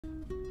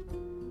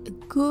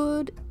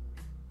Good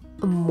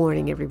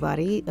morning,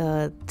 everybody.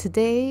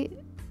 Today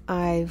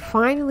I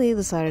finally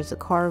decided to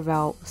carve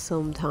out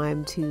some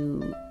time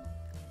to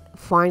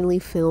finally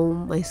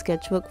film my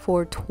sketchbook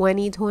for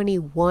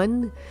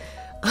 2021.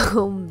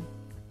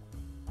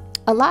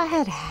 A lot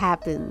had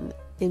happened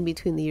in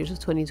between the years of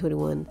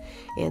 2021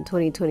 and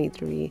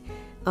 2023.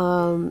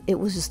 It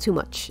was just too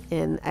much,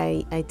 and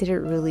I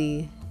didn't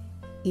really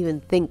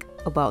even think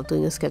about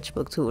doing a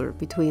sketchbook tour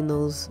between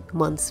those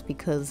months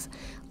because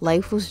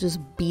life was just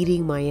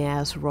beating my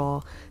ass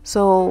raw.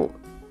 So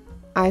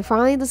I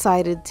finally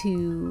decided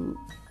to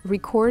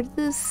record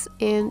this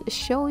and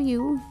show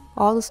you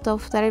all the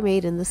stuff that I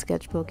made in the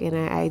sketchbook,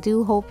 and I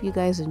do hope you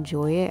guys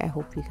enjoy it. I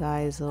hope you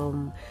guys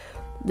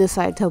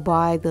decide to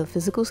buy the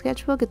physical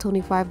sketchbook. It's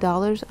only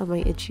 $5 on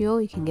my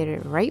itchio. You can get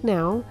it right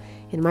now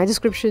in my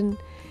description.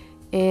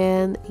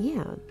 And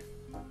yeah,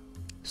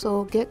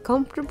 so get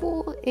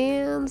comfortable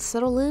and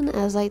settle in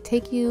as I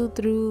take you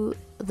through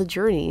the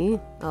journey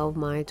of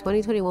my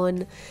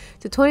 2021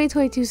 to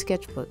 2022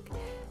 sketchbook.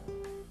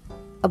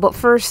 But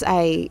first,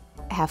 I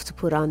have to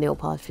put on nail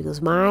polish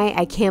because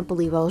I can't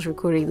believe I was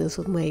recording this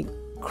with my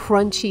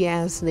crunchy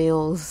ass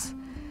nails.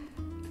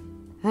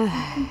 I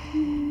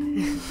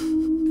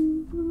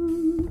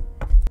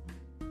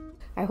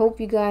hope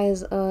you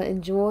guys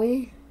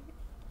enjoy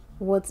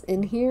what's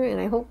in here,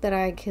 and I hope that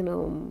I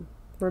can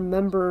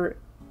remember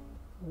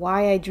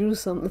why I drew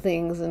some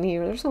things in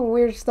here. There's some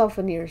weird stuff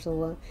in here,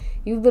 so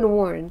you've been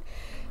warned.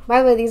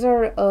 By the way, these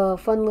are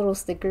fun little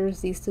stickers,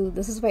 these two.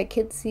 This is by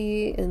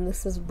Kitsy and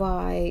this is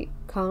by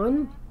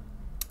Khan.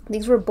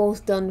 These were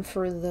both done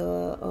for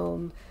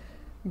the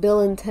Bill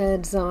and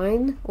Ted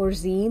Zine, or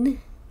Zine,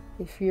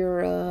 if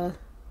you're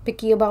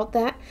picky about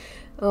that.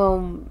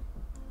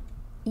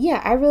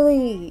 Yeah, I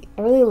really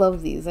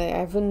love these.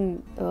 I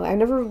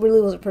never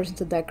really was a person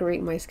to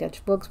decorate my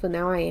sketchbooks, but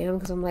now I am,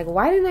 because I'm like,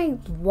 why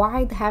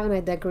haven't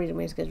I decorated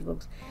my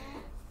sketchbooks?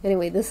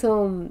 Anyway, this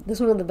one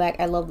on the back,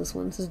 I love this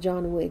one. This is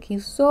John Wick.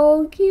 He's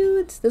so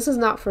cute. This is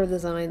not for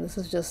design. This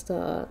is just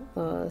a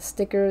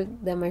sticker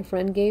that my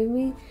friend gave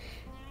me,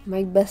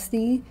 my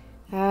bestie.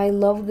 I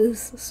love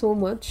this so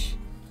much.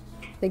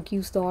 Thank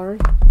you, Star.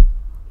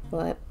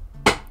 But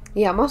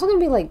yeah, I'm also gonna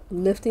be like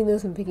lifting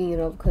this and picking it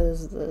up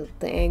because the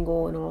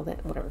angle and all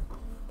that, whatever.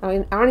 I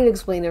mean, I don't need to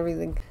explain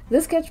everything.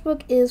 This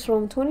sketchbook is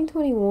from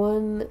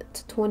 2021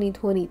 to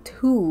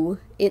 2022.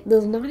 It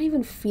does not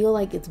even feel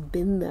like it's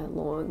been that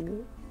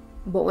long.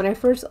 But when I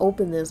first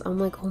opened this, I'm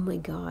like, oh my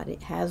god,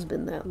 it has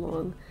been that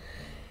long.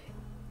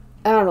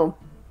 I don't know.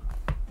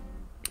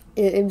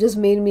 It just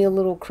made me a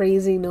little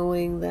crazy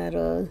knowing that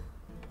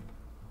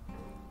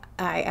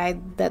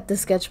that the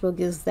sketchbook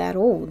is that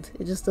old.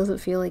 It just doesn't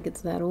feel like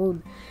it's that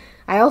old.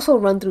 I also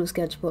run through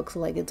sketchbooks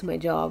like it's my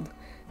job.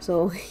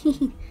 So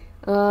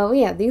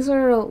yeah, these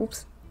are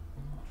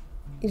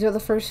these are the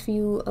first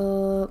few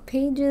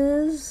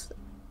pages.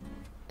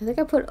 I think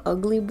I put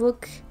ugly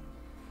book.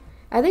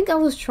 I think I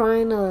was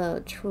trying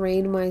to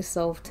train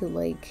myself to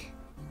like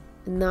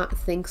not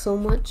think so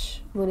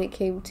much when it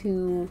came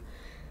to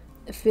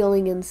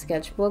filling in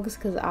sketchbooks,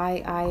 because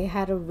I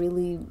had a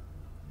really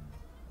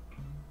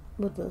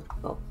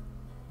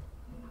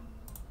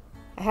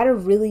I had a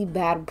really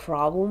bad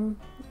problem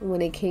when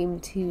it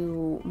came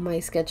to my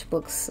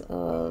sketchbooks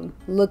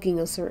looking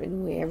a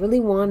certain way. I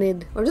really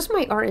wanted, or just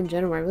my art in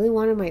general, I really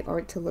wanted my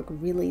art to look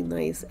really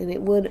nice, and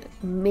it would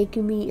make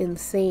me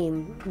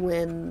insane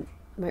when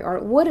my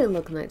art wouldn't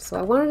look nice. So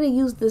I wanted to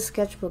use this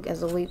sketchbook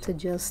as a way to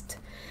just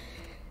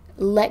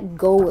let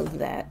go of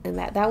that, and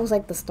that was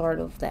like the start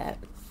of that.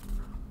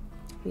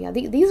 Yeah,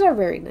 these are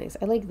very nice.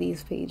 I like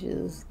these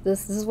pages.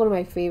 This is one of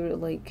my favorite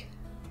like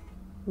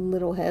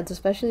little heads,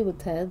 especially with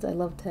Ted's. I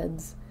love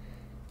Ted's.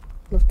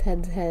 Love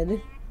Ted's head.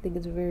 I think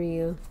it's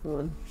very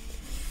fun.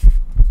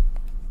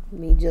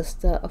 Let me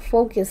just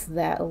focus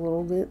that a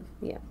little bit.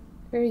 Yeah,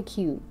 very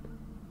cute.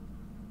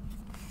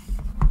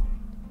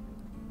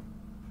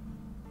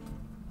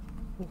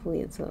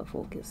 Hopefully it's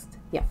focused.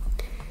 Yeah.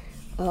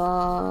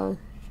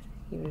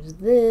 Here's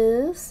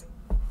this.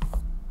 I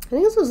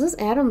think was this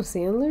Adam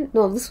Sandler?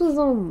 No, this was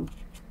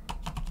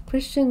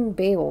Christian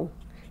Bale.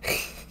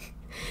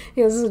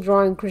 Yeah, this is a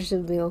drawing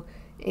Christian Bale,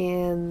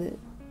 and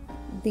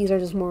these are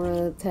just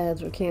more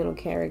Ted's or Cano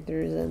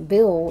characters and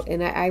Bill.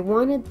 And I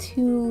wanted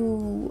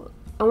to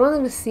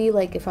see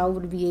like if I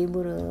would be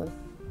able to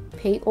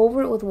paint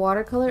over it with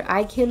watercolor.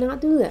 I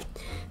cannot do that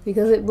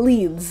because it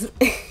bleeds.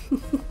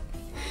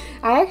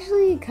 I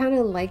actually kind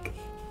of like.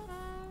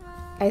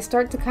 I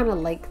start to kind of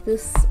like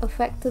this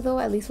effect though,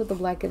 at least with the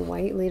black and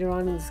white later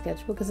on in the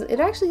sketchbook, because it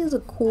actually is a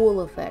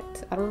cool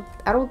effect. I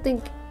don't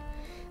think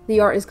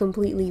the art is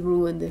completely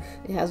ruined if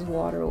it has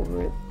water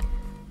over it.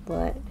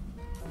 But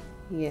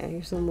yeah,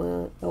 here's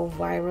some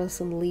Elvira,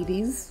 some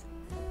ladies,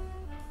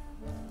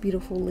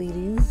 beautiful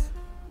ladies.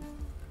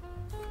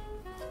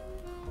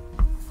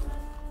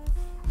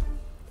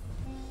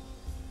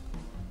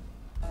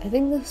 I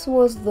think this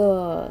was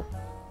the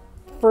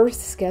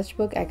first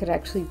sketchbook I could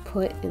actually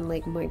put in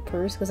like my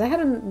purse, because I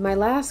had my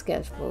last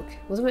sketchbook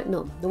wasn't it?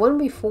 No, the one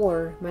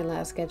before my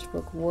last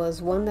sketchbook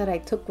was one that I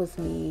took with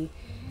me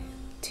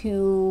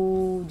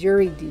to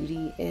jury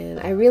duty,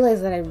 and I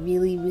realized that I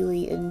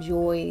really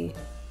enjoy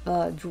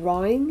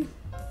drawing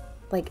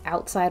like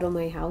outside of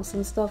my house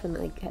and stuff, and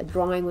like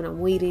drawing when I'm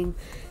waiting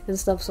and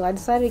stuff. So I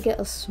decided to get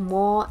a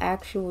small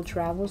actual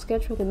travel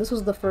sketchbook, and this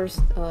was the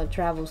first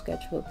travel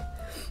sketchbook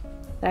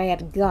that I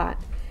had got.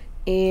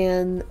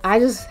 And I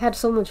just had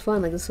so much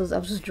fun. Like I was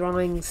just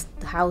drawing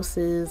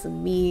houses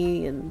and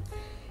me, and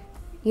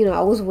you know, I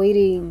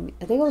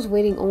think I was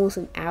waiting almost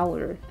an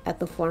hour at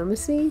the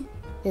pharmacy,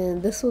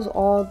 and this was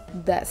all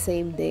that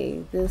same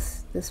day.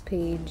 This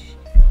page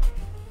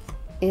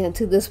and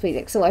to this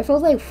page. So I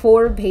felt like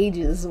 4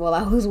 pages while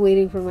I was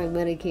waiting for my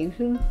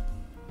medication.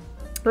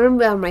 I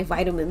remember my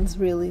vitamins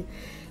really,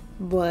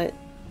 but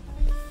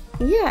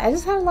yeah, I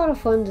just had a lot of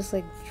fun just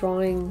like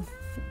drawing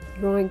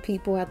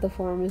people at the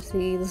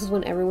pharmacy. This is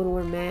when everyone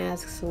wore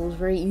masks, so it was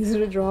very easy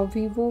to draw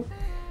people.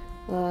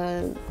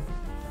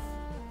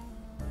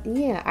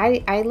 Yeah,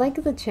 I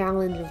like the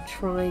challenge of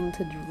trying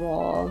to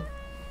draw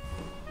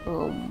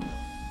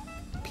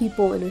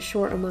people in a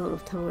short amount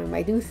of time.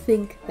 I do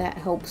think that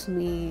helps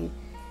me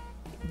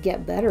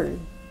get better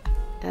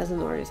as an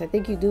artist. I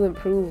think you do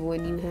improve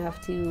when you have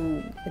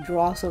to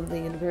draw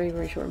something in a very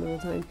short amount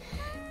of time.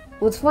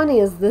 What's funny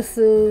is this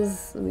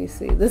is, let me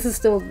see, this is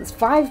still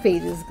 5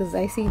 pages, because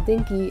I see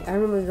Dinky, I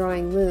remember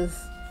drawing this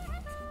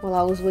while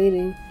I was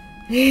waiting.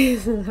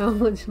 This is how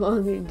much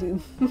longer,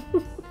 dude.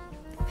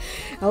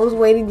 I was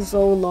waiting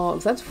so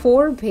long. So that's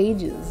 4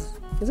 pages.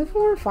 Is it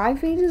 4 or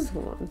 5 pages?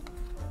 Hold on.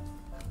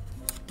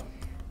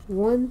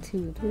 1,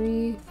 2,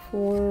 3,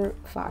 4,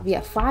 5.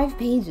 Yeah, 5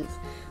 pages.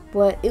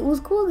 But it was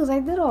cool because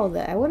I did all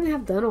that. I wouldn't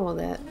have done all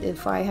that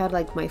if I had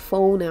like my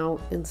phone out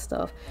and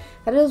stuff.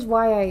 That is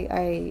why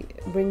I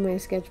bring my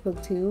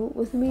sketchbook too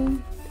with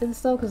me and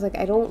stuff, because like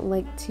I don't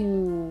like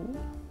to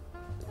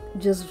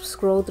just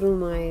scroll through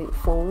my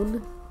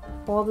phone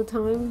all the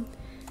time.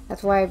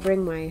 That's why I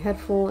bring my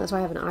headphone. That's why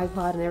I have an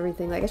iPod and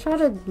everything. Like I try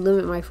to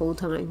limit my phone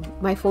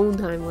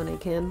time when I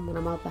can, when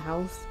I'm out the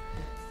house.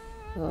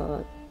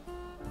 I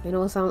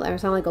know I sound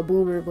like a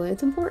boomer, but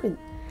it's important.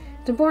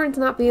 It's important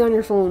to not be on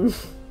your phone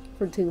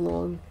for too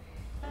long.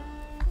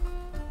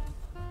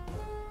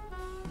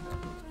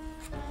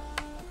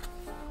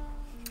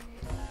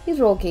 These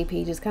are okay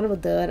pages, kind of a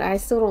dud. I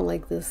still don't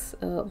like this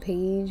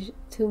page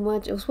too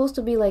much. It was supposed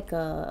to be like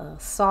a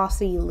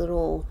saucy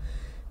little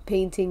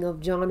painting of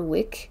John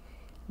Wick,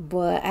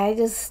 but I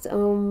just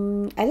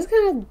kind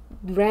of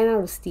ran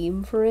out of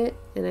steam for it,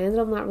 and I ended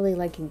up not really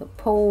liking the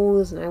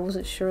pose, and I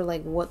wasn't sure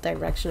like what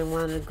direction I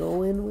wanted to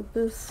go in with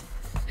this.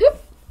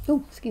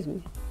 Oh, excuse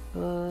me.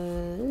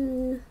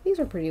 These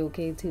are pretty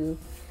okay too.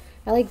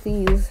 I like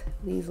these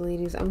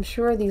ladies. I'm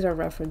sure these are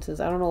references.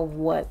 I don't know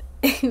what.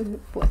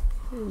 What?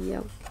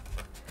 Yeah.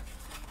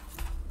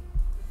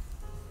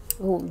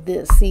 Oh,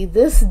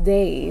 this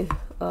day.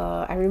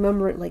 I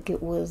remember it like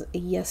it was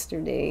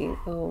yesterday.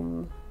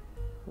 Hold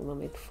on,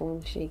 my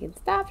phone's shaking.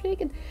 Stop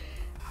shaking.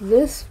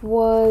 This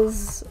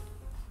was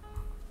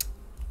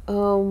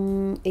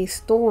a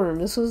storm.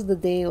 This was the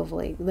day of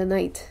like the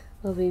night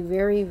of a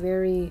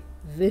very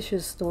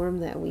vicious storm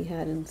that we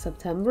had in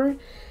September.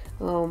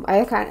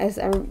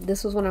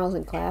 This was when I was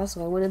in class,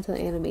 so I went into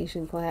the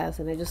animation class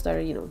and I just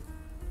started, you know,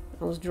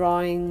 I was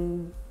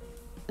drawing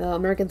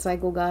American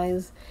Psycho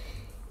guys,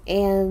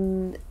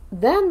 and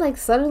then like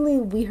suddenly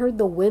we heard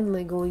the wind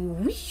like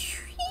going whoosh,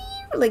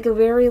 like a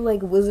very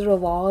like Wizard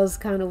of Oz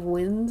kind of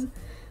wind.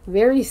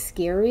 Very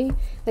scary.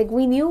 Like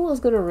we knew it was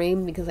gonna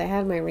rain because I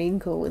had my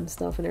raincoat and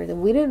stuff and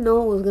everything. We didn't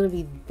know it was gonna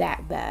be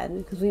that bad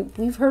because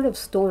we've heard of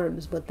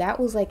storms, but that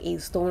was like a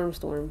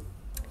storm.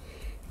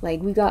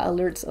 Like we got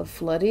alerts of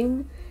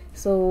flooding.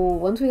 So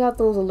once we got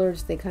those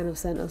alerts, they kind of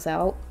sent us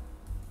out.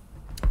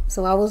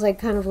 So I was like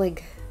kind of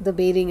like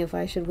debating if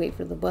I should wait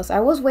for the bus. I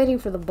was waiting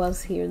for the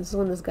bus here, and this is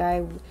when me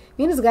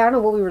and this guy, I don't know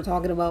what we were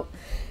talking about.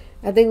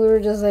 I think we were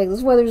just like,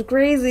 this weather's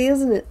crazy,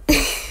 isn't it?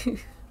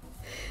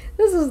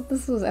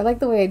 This was I like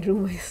the way I drew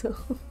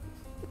myself.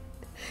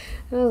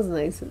 That was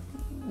nice.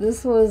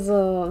 This was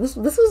this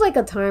was like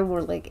a time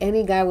where like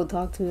any guy would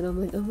talk to me and I'm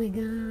like, oh my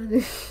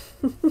god.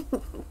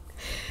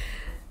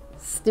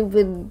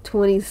 Stupid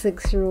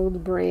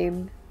 26-year-old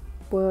brain.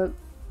 But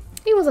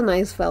he was a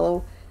nice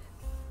fellow.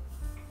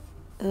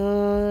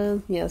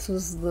 Yeah, this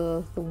was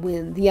the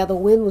wind. Yeah, the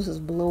wind was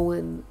just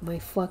blowing my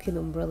fucking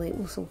umbrella. It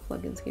was so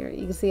fucking scary.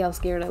 You can see how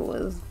scared I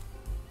was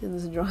in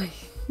this drawing.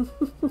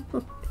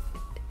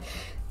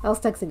 I was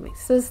texting my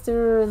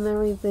sister and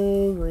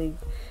everything. Like,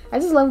 I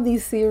just love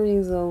these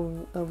series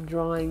of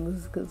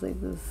drawings because like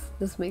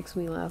this makes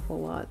me laugh a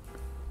lot.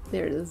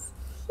 There it is.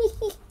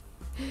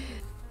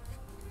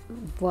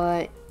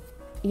 But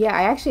yeah,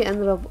 I actually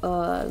ended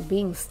up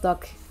being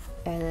stuck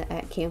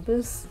at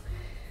campus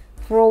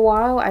for a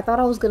while. I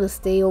thought I was gonna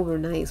stay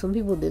overnight. Some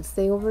people did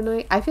stay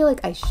overnight. I feel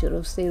like I should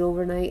have stayed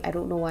overnight. I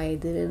don't know why I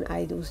didn't.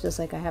 I was just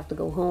like, I have to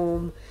go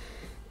home.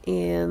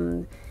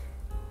 And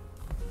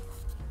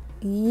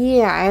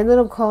Yeah, I ended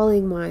up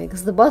calling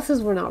because the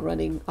buses were not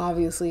running,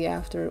 obviously,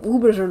 after.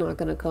 Ubers are not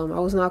gonna come.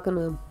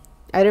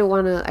 I didn't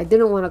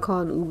want to call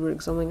an Uber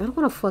because I'm like, I don't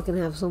want to fucking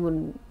have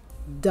someone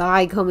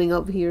die coming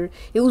up here.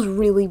 It was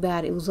really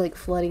bad. It was like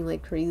flooding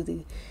like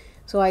crazy.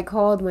 So I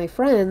called my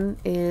friend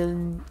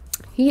and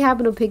he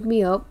happened to pick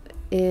me up,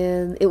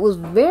 and it was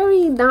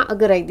very not a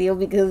good idea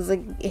because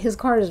like his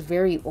car is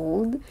very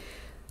old.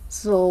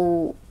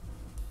 So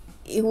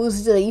it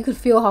was you could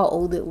feel how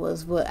old it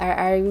was. But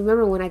I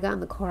remember when I got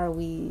in the car,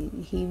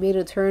 he made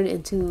a turn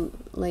into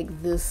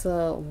like this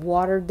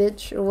water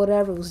ditch or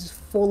whatever. It was just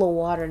full of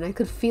water, and I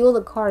could feel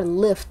the car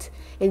lift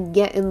and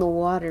get in the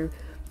water.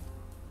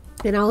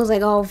 And I was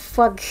like, oh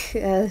fuck,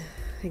 I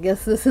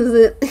guess this is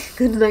it.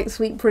 Good night,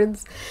 sweet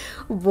prince.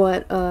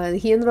 But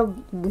he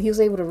was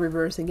able to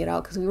reverse and get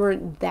out because we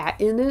weren't that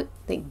in it,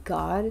 thank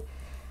God.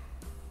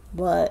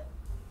 But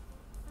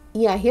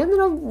yeah,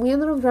 we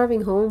ended up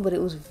driving home, but it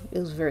was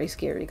very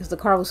scary because the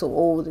car was so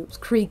old. It was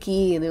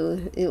creaky, and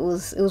it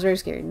was very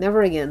scary.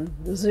 Never again.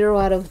 0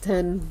 out of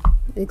 10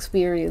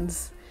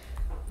 experience.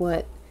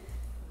 But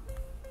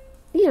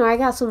you know, I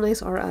got some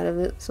nice art out of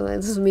it. So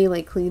this is me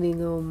like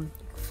cleaning.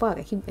 Fuck,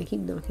 I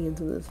keep knocking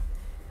into this.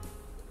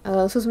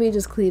 This is me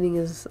just cleaning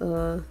his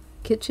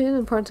kitchen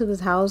and parts of his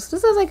house,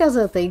 just as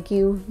a thank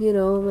you. You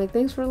know, I'm like,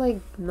 thanks for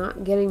like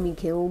not getting me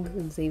killed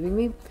and saving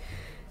me.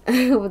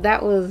 But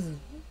that was.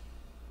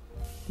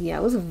 Yeah,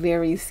 it was a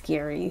very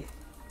scary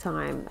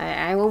time.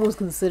 I almost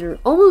consider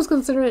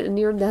it a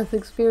near-death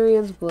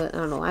experience, but I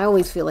don't know. I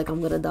always feel like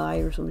I'm gonna die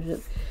or some shit.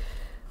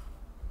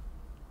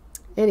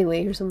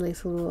 Anyway, here's some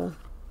nice little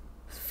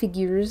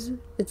figures.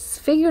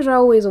 Figures are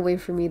always a way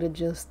for me to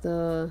just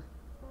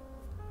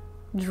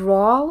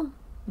draw,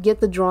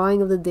 get the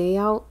drawing of the day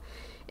out,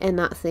 and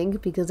not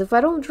think. Because if I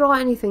don't draw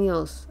anything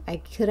else, I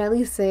could at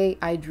least say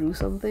I drew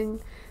something.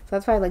 So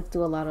that's why I like to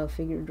do a lot of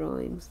figure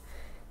drawings.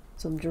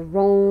 Some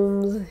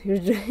Jerome's.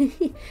 Here's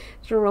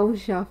Jerome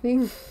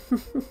shopping.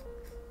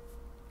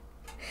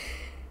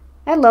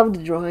 I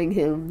loved drawing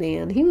him,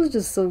 man. He was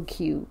just so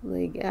cute.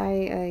 Like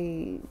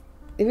if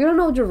you don't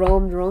know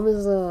Jerome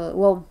is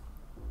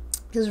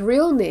his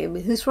real name.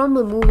 He's from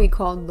a movie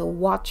called The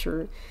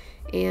Watcher,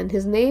 and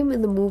his name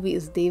in the movie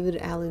is David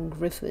Allen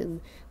Griffin.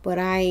 But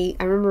I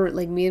remember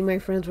like me and my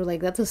friends were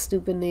like, that's a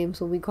stupid name,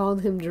 so we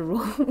called him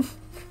Jerome.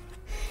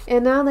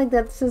 And now, like,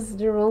 that's just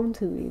Jerome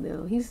to me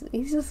now. He's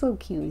just so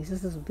cute. He's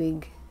just this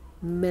big,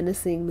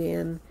 menacing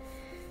man.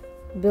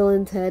 Bill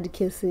and Ted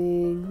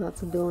kissing.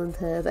 Lots of Bill and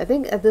Ted. I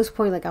think at this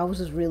point, like, I was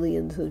just really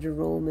into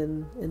Jerome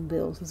and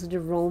Bill. So it's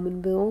Jerome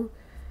and Bill.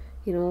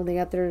 You know, they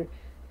got their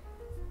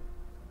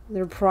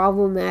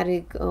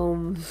problematic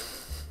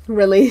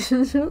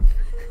relationship.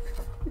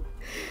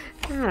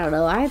 I don't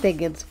know. I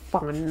think it's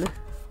fun.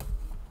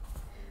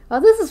 Oh,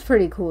 this is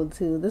pretty cool,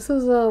 too. This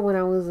was when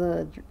I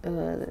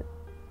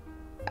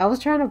was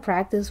trying to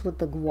practice with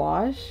the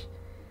gouache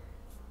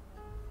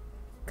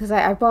because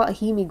I bought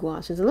Himi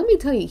gouaches, and let me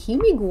tell you,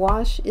 Himi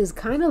gouache is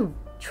kind of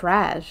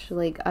trash.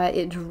 Like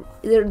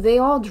they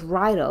all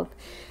dried up.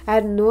 I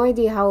had no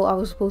idea how I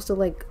was supposed to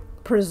like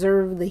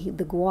preserve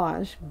the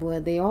gouache,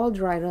 but they all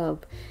dried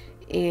up,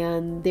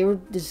 and they were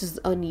just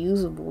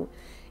unusable.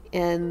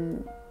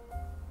 And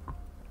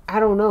I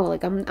don't know,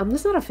 like I'm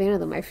just not a fan of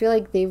them. I feel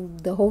like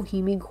the whole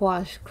Himi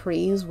gouache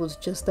craze was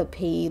just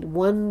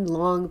one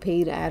long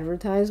paid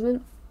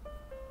advertisement,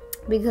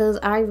 because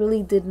I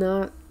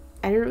didn't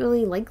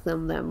really like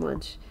them that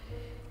much.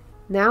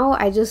 Now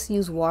I just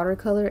use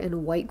watercolor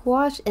and white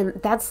gouache, and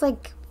that's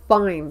like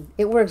fine.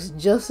 It works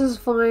just as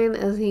fine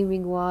as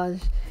Himi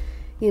gouache.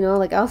 You know,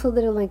 like I also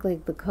didn't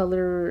like the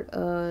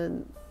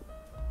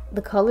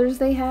colors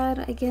they had,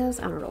 I guess.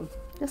 I don't know.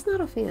 Just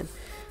not a fan.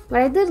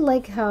 But I did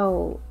like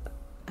how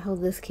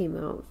this came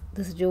out.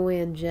 This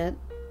Joanne Jett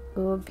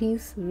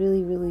piece,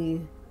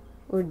 really,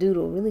 or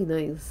doodle, really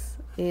nice.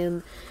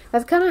 And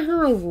that's kind of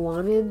how I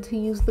wanted to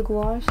use the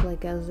gouache,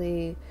 like as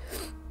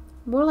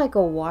more like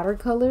a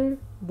watercolor,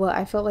 but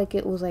I felt like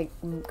it was like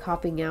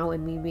copping out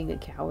and me being a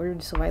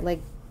coward, so I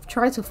like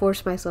tried to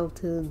force myself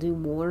to do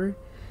more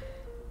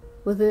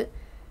with it.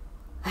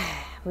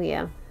 But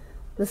yeah,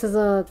 this is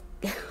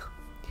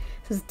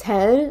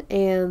Ted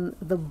and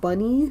the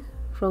bunny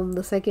from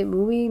the second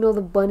movie. You know,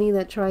 the bunny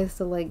that tries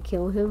to like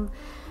kill him.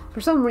 For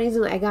some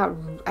reason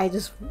I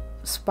just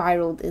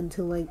spiraled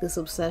into like this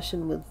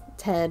obsession with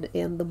Ted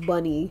and the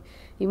bunny.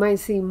 You might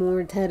see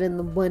more Ted and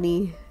the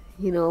bunny,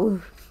 you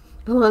know,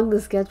 along the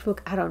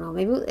sketchbook. I don't know,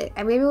 maybe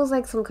it was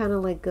like some kind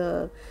of like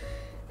a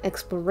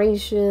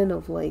exploration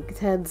of like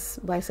Ted's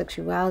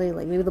bisexuality.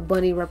 Like maybe the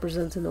bunny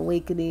represents an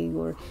awakening,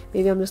 or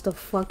maybe I'm just a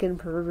fucking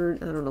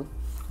pervert. I don't know.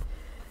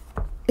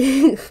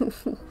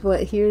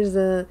 But here's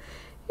a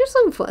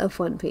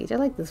fun page. I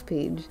like this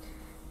page.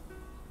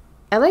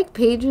 I like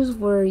pages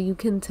where you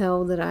can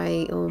tell that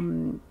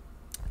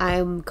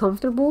I'm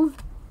comfortable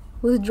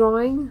with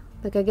drawing.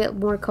 Like I get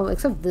more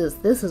except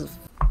this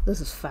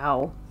is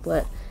foul.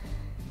 But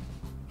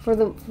for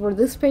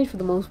this page, for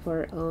the most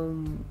part,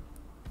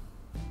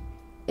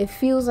 it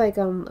feels like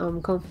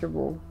I'm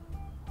comfortable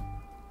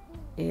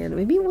And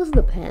maybe it was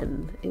the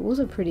pen. It was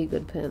a pretty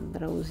good pen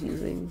that I was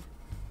using.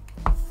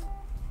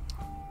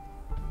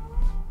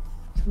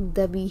 Some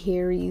Debbie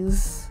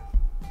Harry's.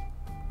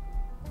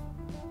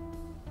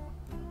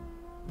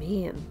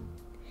 Man,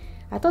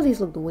 I thought these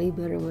looked way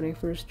better when I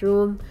first drew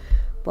them,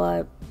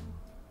 but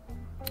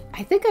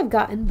I think I've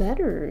gotten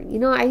better. You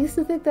know, I used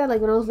to think that, like,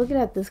 when I was looking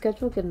at this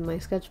sketchbook and my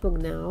sketchbook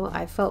now,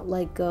 I felt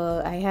like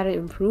I hadn't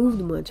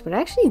improved much, but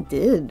I actually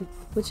did,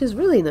 which is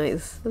really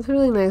nice. That's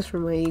really nice for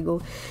my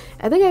ego.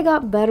 I think I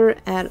got better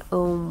at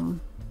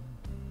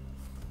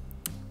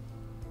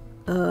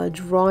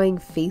drawing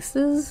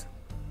faces.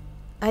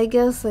 I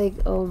guess, like,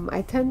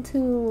 I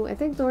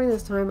think during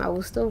this time I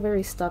was still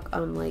very stuck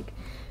on, like,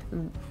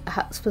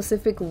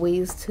 specific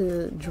ways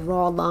to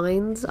draw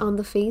lines on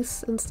the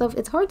face and stuff.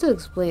 It's hard to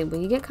explain, but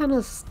you get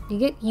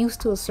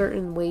used to a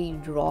certain way you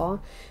draw.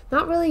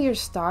 Not really your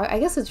style, I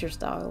guess it's your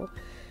style,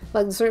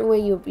 like a certain way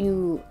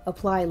you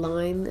apply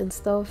line and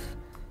stuff,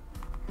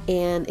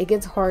 and it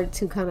gets hard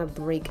to kind of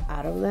break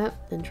out of that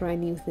and try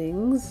new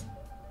things.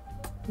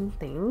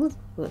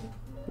 But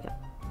yeah,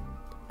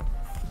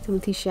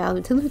 Timothy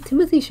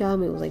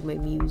Chalamet was like my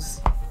muse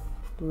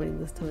during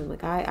this time.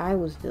 Like I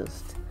was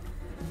just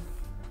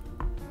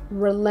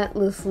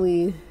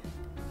relentlessly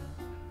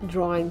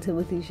drawing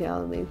Timothy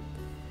Chalamet.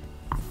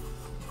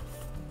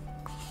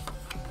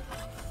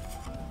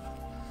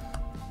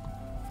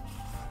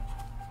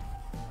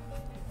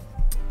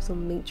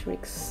 Some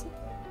Matrix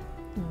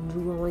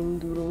drawing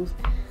doodles.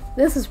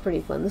 This is pretty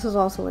fun. This is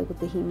also like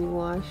with the Hemi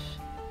wash.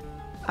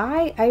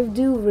 I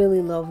do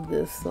really love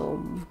this.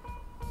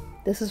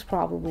 This is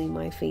probably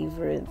my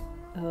favorite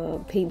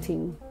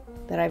painting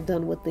that I've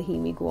done with the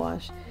Hemi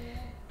gouache.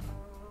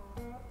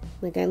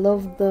 Like I just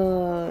love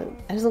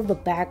the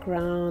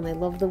background. I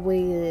love the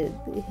way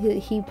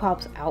he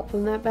pops out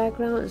from that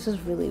background. It's just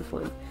really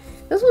fun.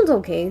 This one's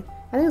okay.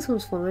 I think this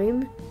one's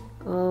fine.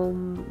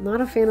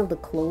 Not a fan of the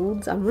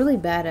clothes. I'm really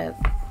bad at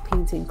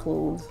painting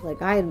clothes.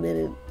 Like I admit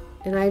it.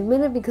 And I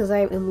admit it because I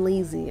am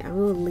lazy. I'm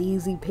a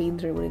lazy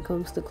painter when it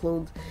comes to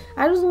clothes.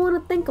 I just don't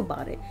want to think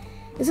about it.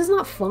 It's just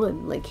not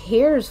fun. Like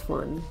hair is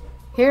fun.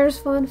 Hair is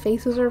fun.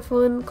 Faces are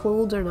fun.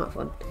 Clothes are not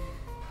fun.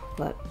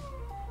 But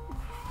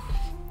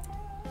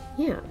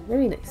yeah,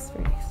 very nice,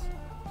 very nice.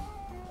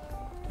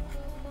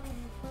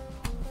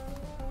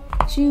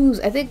 Shoes.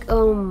 I think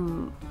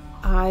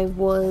I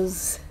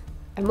must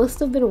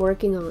have been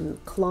working on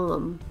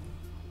Clom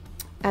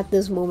at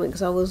this moment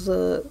because I was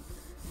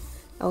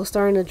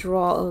starting to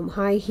draw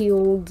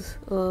high-heeled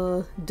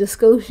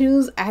disco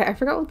shoes. I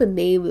forgot what the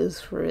name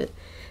is for it,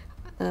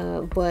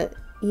 but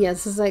yeah,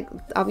 this is like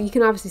you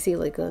can obviously see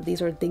like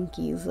these are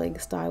Dinky's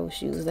like style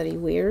shoes that he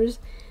wears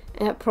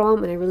at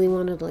prom, and I really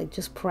wanted to like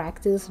just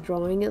practice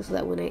drawing it so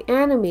that when I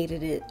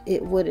animated it,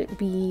 it wouldn't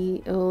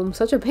be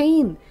such a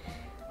pain.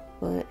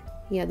 But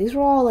yeah, these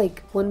were all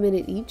like 1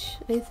 minute each,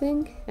 I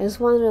think. I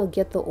just wanted to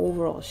get the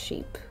overall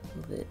shape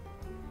of it.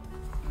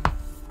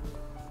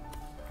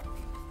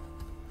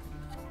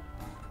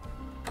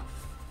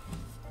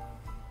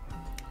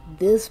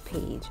 This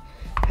page,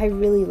 I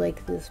really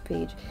like this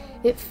page.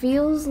 It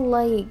feels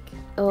like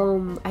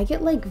I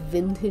get like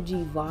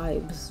vintagey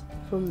vibes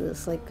from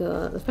this, like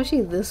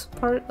especially this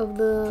part of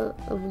the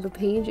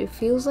page. It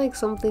feels like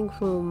something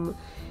from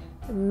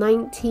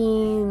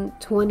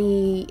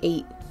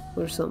 1928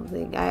 or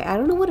something. I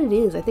don't know what it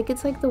is. I think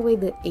it's like the way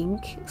the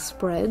ink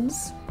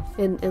spreads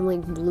and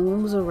like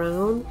blooms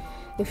around.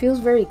 It feels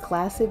very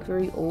classic,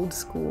 very old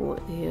school,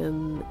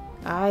 and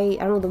I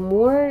don't know, the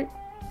more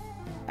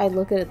I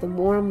look at it, the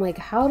more I'm like,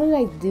 how did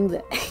I do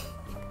that?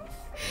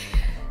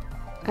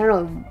 I don't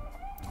know.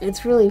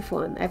 It's really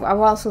fun. I've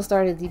also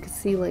started, you can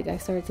see, like, I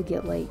started to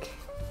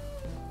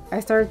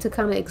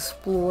kind of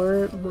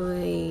explore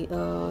my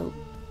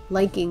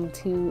liking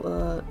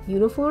to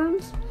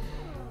uniforms.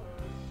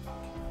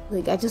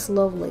 Like, I just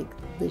love, like,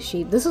 the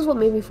shape. This is what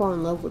made me fall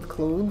in love with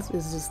clothes,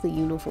 is just the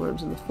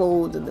uniforms and the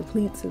folds and the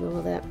pleats and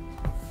all that.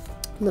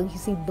 Look, you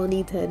see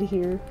Bunny Ted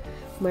here.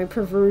 My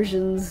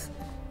perversions.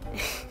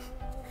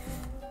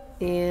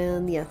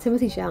 And yeah,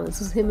 Timothy Chalamet.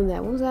 This was him in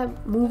that. What was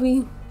that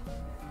movie?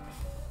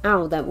 I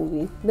don't know that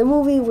movie. The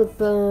movie with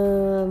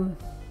the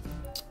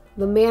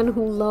man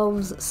who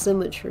loves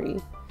symmetry.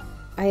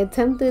 I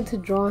attempted to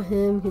draw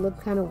him. He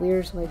looked kind of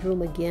weird, so I drew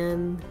him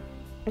again.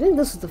 I think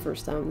this was the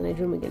first time, and I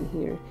drew him again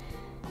here.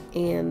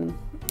 And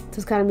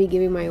just kind of me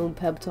giving my own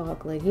pep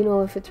talk, like, you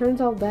know, if it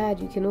turns out bad,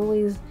 you can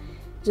always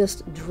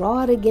just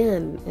draw it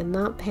again and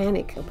not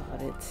panic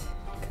about it.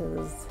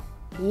 Because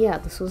yeah,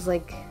 this was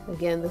like,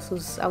 again,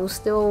 I was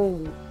still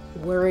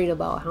worried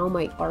about how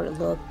my art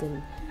looked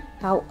and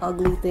how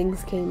ugly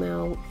things came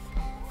out.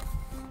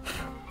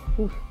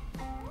 This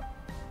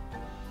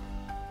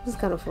is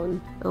kind of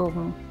fun.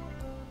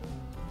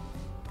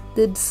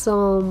 Did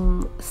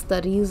some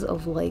studies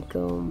of like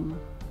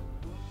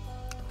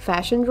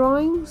fashion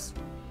drawings,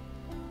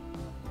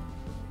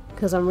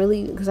 because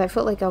I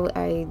felt like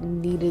I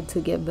needed to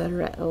get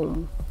better at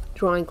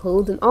drawing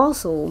clothes. And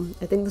also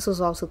I think this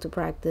was also to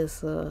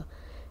practice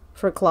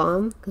for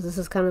Clom, because this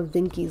is kind of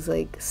Dinky's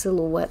like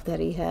silhouette that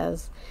he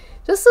has,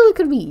 just so it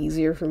could be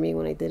easier for me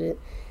when I did it.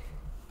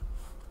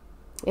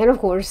 And of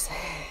course,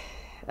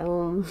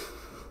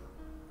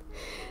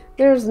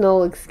 there's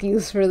no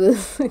excuse for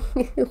this.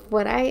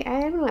 But I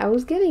don't know, I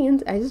was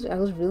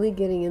really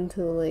getting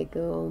into like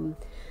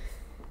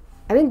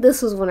I think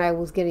this was when I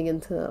was getting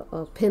into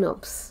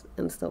pinups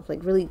and stuff,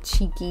 like really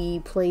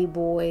cheeky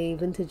Playboy,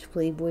 vintage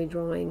Playboy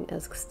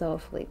drawing-esque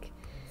stuff. Like,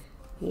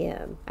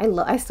 yeah,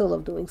 I still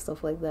love doing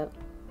stuff like that.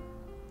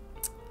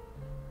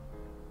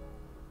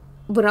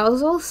 But I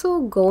was also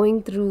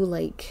going through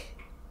like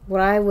what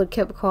I would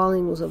kept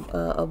calling was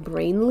a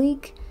brain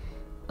leak.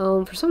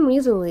 For some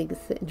reason, like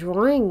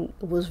drawing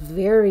was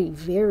very,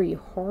 very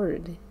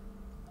hard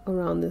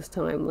around this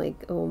time.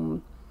 Like,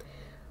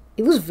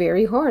 it was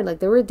very hard. Like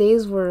there were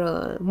days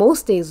where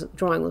most days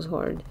drawing was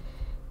hard.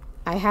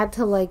 I had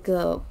to like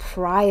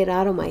pry it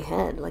out of my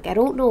head. Like I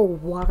don't know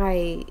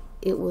why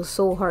it was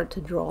so hard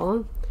to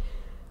draw.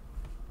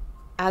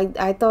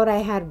 I thought I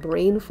had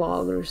brain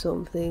fog or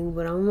something,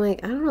 but I'm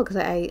like, I don't know, because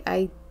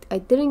I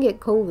didn't get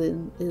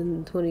COVID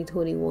in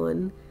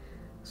 2021,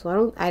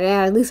 so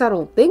at least I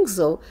don't think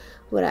so,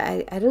 but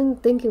I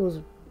didn't think it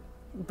was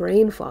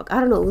brain fog. I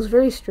don't know, it was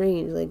very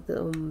strange. Like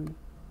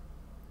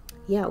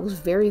yeah, it was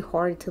very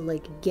hard to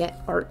like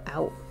get art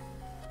out,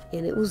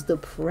 and it was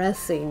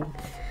depressing.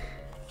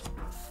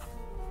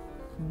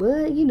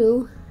 But you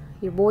know,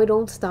 your boy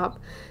don't stop.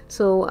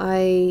 So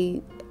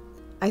I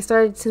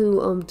started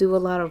to do a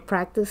lot of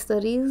practice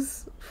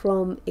studies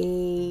from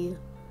a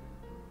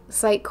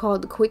site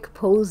called Quick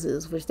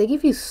Poses, which they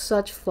give you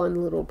such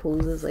fun little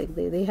poses. Like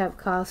they have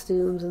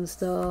costumes and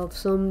stuff,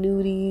 some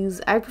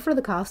nudies. I prefer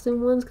the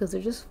costume ones because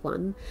they're just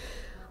fun.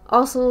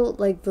 Also,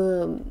 like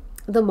the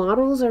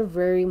models are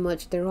very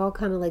much, they're all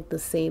kind of like the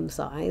same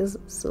size,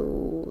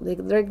 so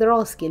they're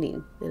all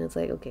skinny, and it's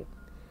like, okay,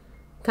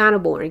 kind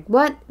of boring,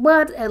 but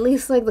at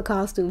least like the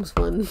costume's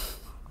fun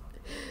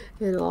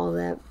and all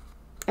that.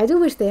 I do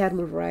wish they had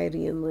more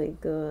variety in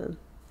like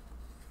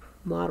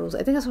models.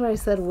 I think that's why I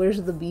said,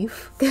 where's the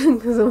beef?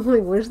 Because I'm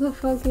like, where's the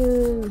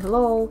fucking,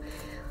 hello,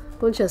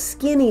 bunch of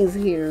skinnies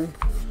here.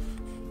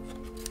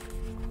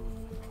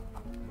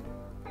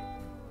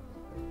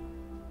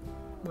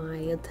 My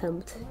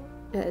attempt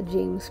at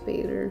James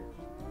Spader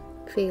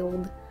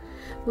failed.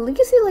 But like,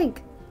 you see,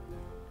 like,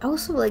 I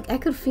also, like, I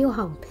could feel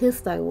how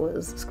pissed I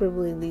was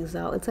scribbling these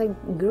out. It's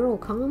like, girl,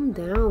 calm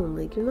down.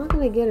 Like, you're not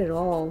gonna get it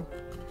all.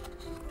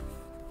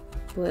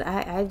 But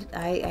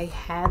I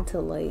had to,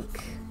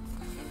 like,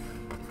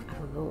 I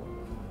don't know.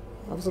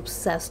 I was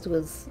obsessed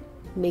with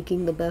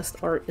making the best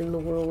art in the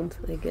world,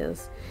 I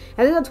guess.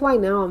 I think that's why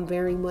now I'm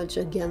very much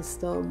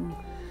against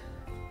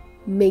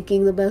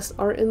making the best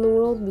art in the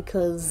world,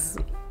 because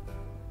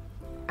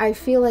I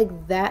feel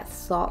like that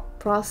thought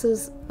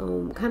process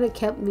kind of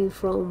kept me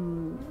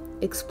from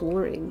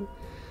exploring.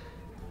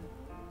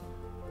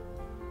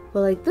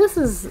 But like,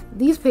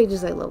 these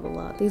pages I love a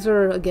lot. These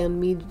are, again,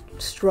 me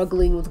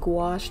struggling with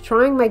gouache,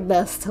 trying my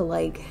best to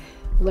like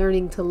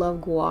learning to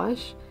love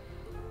gouache,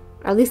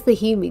 or at least the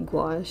Himi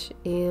gouache.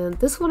 And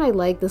this one I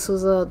like. This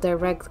was a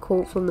direct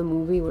quote from the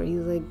movie where he's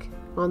like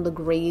on the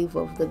grave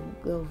of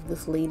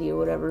this lady or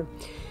whatever,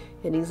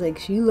 and he's like,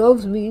 she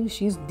loves me,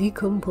 she's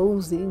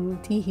decomposing,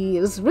 teehee.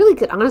 It was really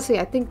good. Honestly,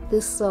 I think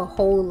this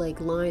whole like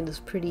line is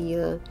pretty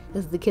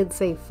as the kids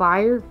say,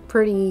 fire,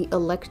 pretty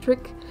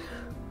electric.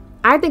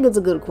 I think it's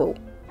a good quote.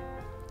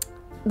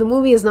 The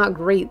movie is not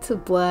great,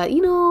 but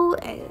you know,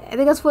 I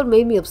think that's what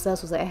made me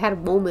obsessed with it. I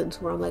had moments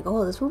where I'm like,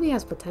 oh, this movie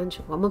has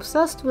potential. I'm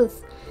obsessed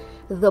with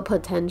the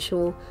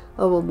potential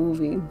of a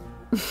movie.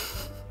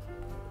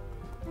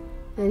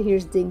 And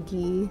here's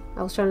Dinky.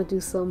 I was trying to do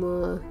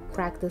some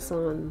practice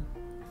on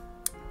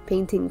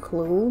painting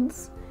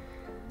clothes.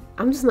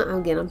 I'm just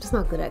not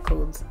good at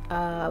clothes.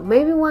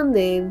 Maybe one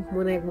day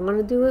when I want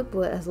to do it,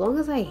 but as long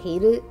as I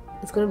hate it,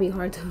 it's gonna be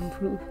hard to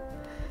improve.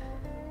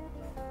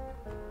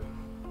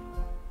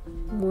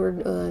 More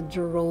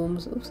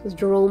Jerome's. Oops, it's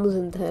Jerome's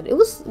and Ted. It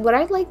was, what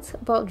I liked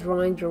about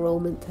drawing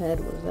Jerome and Ted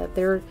was that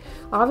they're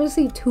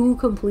obviously two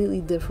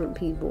completely different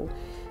people.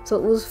 So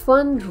it was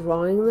fun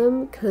drawing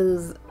them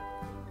because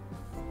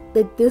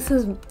like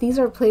these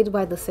are played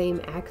by the same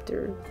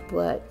actor,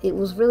 but it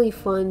was really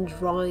fun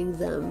drawing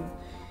them.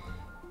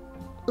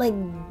 Like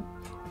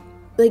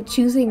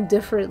choosing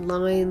different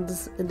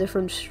lines and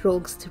different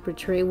strokes to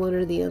portray one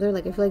or the other.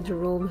 Like I feel like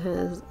Jerome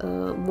has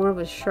more of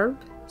a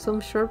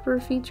some sharper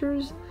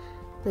features,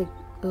 like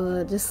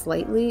just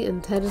slightly,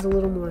 and Ted is a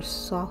little more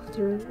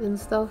softer and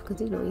stuff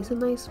because, you know, he's a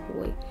nice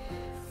boy.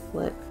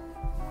 But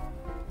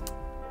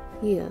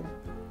yeah,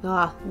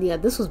 yeah,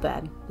 this was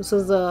bad. This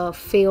was a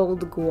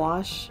failed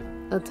gouache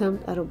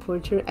attempt at a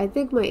portrait. I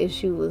think my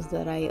issue was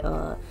that I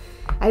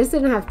just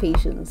didn't have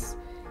patience,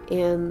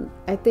 and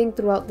I think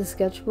throughout the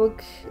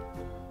sketchbook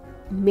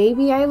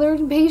maybe I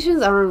learned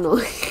patience. I don't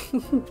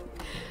know.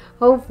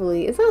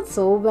 Hopefully. It's not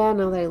so bad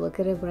now that I look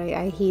at it, but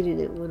I hated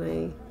it when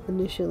I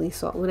initially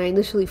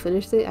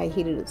finished it. I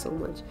hated it so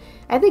much.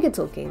 I think it's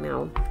okay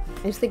now.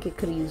 I just think it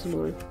could have used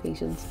more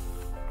patience.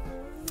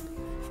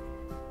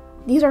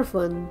 these are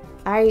fun.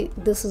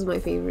 This is my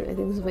favorite. I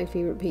think this is my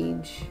favorite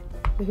page,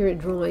 my favorite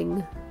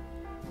drawing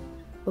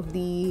of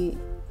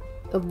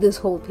this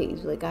whole page.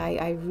 Like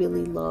I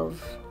really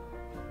love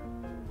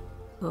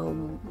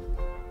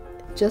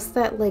just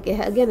that, like, it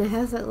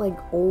has that like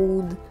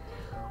old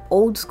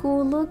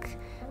school look,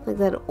 like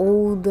that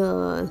old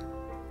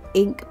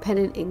pen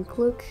and ink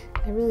look.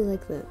 I really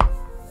like that.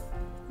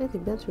 I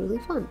think that's really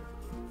fun.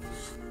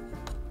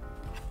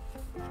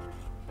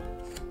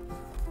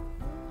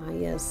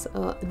 Yes,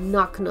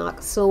 knock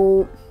knock.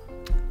 So,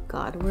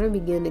 God, where do I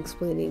begin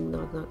explaining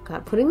knock knock?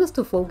 God, putting this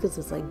to focus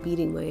is like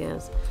beating my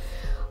ass.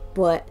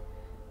 But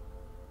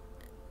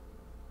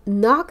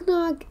knock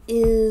knock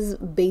is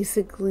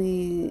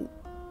basically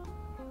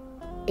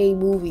a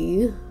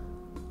movie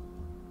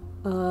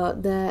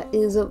that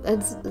is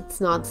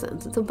it's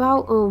nonsense. It's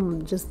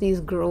about just these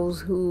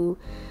girls who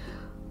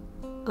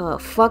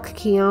fuck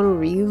Keanu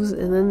Reeves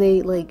and then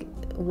they like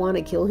want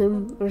to kill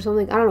him or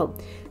something. I don't know.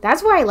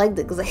 That's why I liked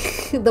it, because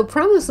like, the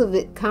premise of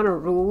it kind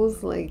of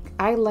rules. Like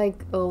I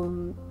like I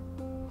don't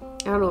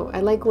know,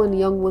 I like when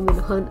young women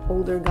hunt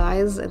older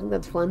guys. I think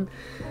that's fun.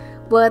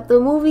 But the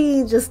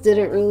movie just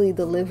didn't really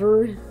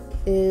deliver.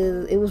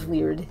 It was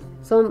weird.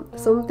 Some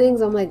things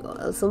I'm like,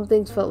 some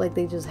things felt like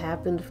they just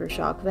happened for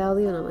shock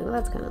value, and I'm like, well,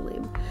 that's kind of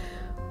lame.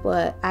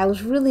 But I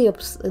was really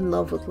in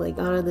love with like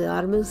Ana de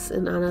Armas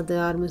and Ana de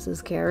Armas's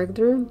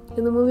character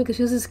in the movie, because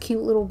she was this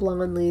cute little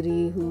blonde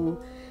lady who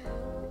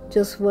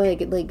just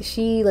like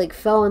she like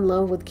fell in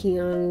love with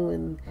Keanu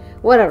and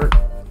whatever.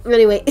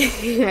 Anyway,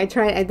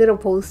 I did a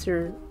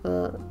poster,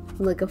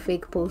 like a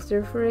fake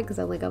poster for it, because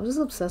I was just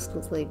obsessed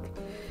with like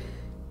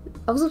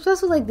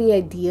the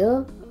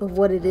idea of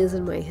what it is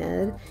in my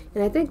head.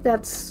 And I think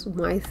that's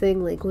my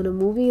thing. Like when a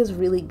movie is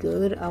really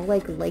good, I'll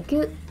like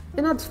it.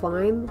 And that's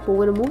fine, but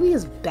when a movie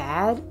is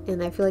bad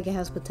and I feel like it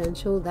has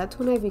potential, that's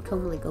when I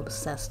become like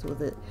obsessed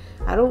with it.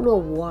 I don't know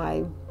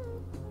why.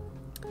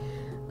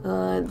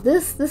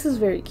 This is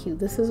very cute.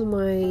 This is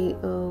my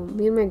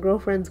me and my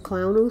girlfriend's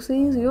clown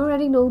OCs. You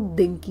already know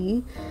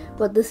Dinky,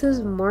 but this is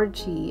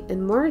Marchie.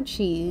 And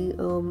Marchie,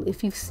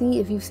 if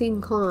you've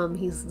seen Calm,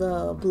 he's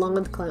the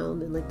blonde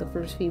clown in like the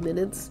first few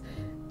minutes,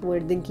 where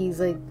Dinky's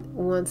like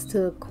wants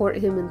to court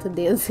him into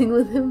dancing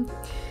with him.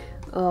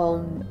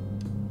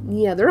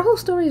 Yeah, their whole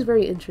story is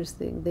very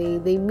interesting.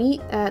 They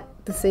meet at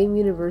the same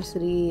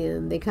university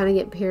and they kind of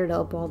get paired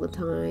up all the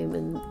time,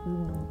 and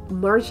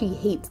Marchie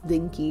hates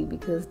Dinky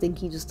because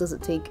Dinky just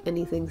doesn't take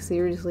anything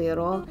seriously at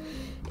all,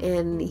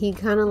 and he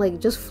kind of like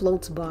just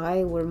floats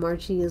by where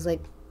Marchie is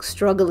like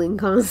struggling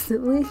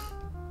constantly.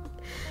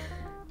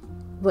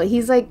 But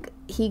he's like,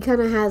 he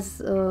kind of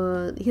has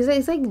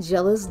he's like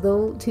jealous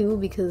though too,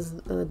 because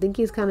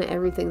Dinky is kind of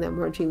everything that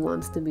Marchie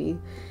wants to be.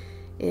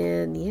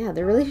 And yeah,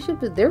 their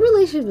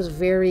relationship is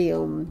very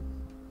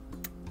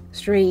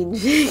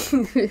strange,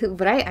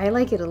 but I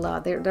like it a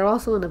lot. They're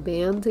also in a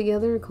band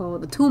together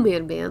called a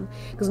two-man band,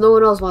 because no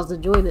one else wants to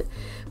join it.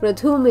 But a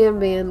two-man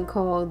band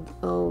called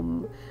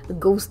the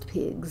Ghost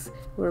Pigs,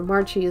 where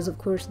Marchie is of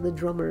course the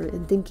drummer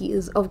and Dinky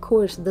is of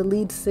course the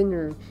lead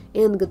singer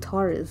and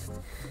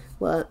guitarist.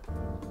 But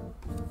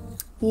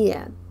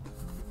yeah,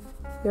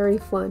 very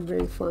fun,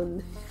 very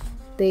fun.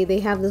 They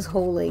have this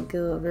whole like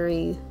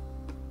very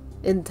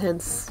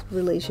intense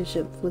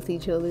relationship with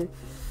each other.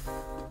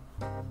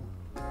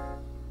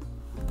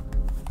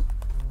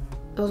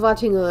 I was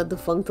watching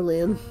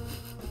Defunctland.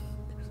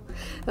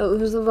 It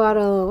was about it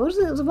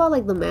was about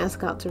like the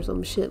mascots or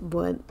some shit,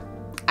 but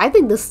I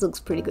think this looks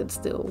pretty good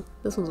still.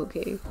 This one's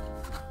okay.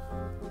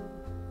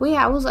 Well,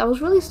 yeah, I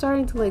was really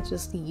starting to like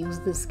just use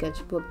this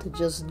sketchbook to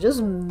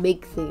just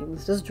make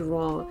things, just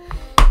draw,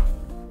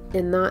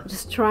 and not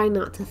just try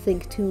not to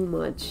think too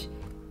much.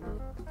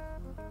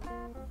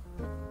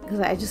 Because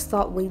I just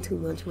thought way too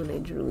much when I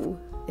drew,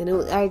 and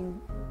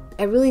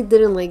I really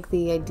didn't like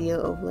the idea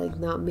of like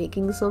not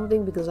making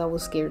something because I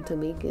was scared to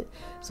make it.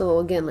 So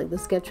again, like the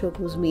sketchbook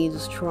was me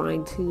just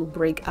trying to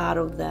break out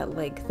of that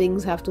like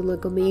things have to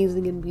look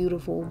amazing and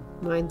beautiful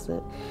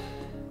mindset.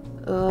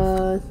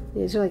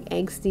 It's like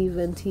angsty,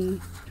 venti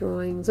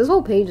drawings. This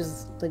whole page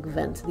is like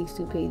vent. These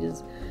two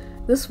pages.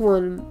 This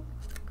one,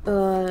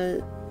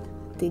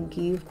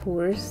 Dinky, of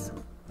course.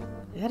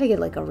 I had to get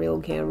like a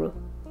real camera.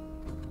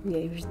 Yeah,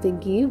 here's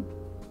Dinky.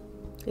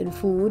 And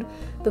food.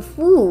 The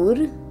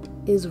food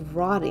is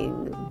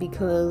rotting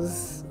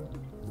because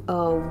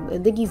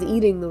and Dinky's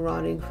eating the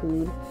rotting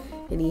food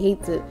and he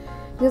hates it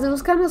because it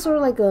was kind of sort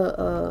of like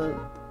a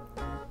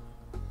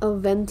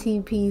venti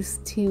piece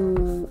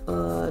to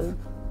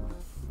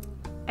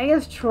I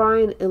guess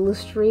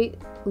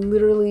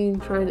literally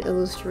trying to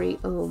illustrate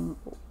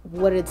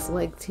what it's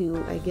like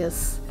to, I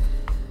guess,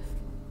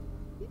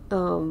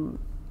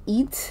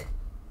 eat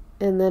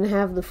and then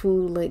have the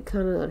food like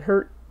kind of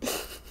hurt.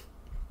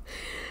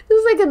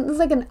 It's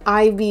like an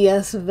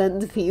IBS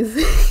vent piece.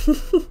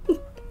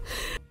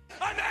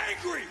 I'm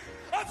angry.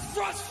 I'm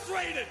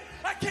frustrated.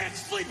 I can't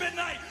sleep at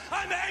night.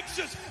 I'm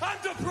anxious. I'm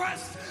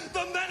depressed.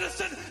 The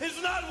medicine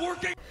is not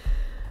working.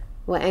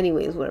 Well,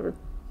 anyways, whatever.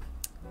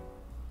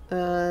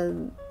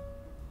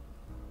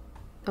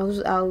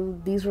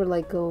 These were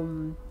like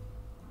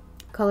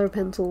color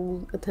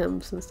pencil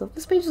attempts and stuff.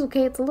 This page is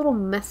okay. It's a little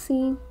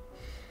messy,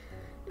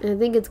 and I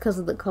think it's because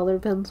of the color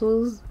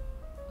pencils.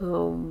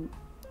 I'm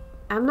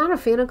not a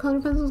fan of color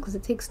pencils because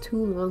it takes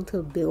too long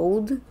to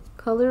build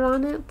color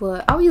on it,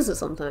 but I'll use it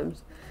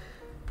sometimes.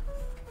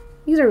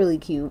 These are really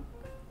cute.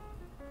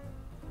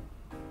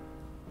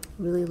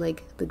 Really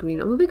like the green.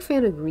 I'm a big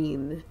fan of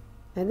green.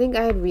 I think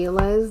I had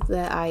realized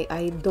that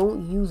I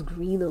don't use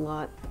green a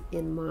lot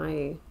in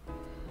my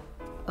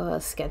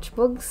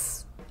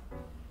sketchbooks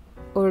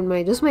or in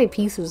my just my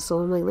pieces, so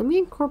I'm like, let me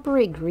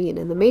incorporate green,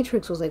 and the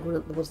Matrix was like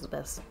was the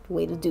best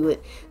way to do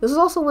it. This is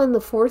also when the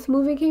 4th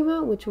movie came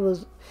out, which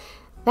was,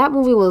 that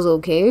movie was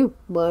okay,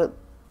 but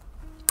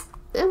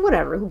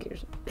whatever, who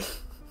cares.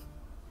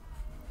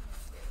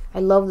 I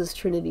love this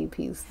Trinity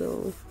piece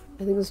though.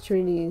 I think this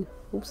Trinity,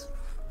 oops.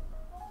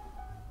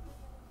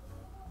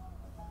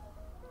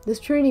 This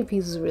Trinity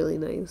piece is really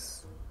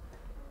nice.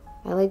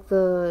 I like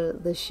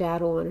the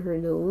shadow on her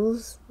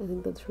nose. I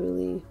think that's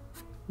really,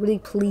 really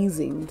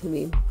pleasing to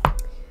me.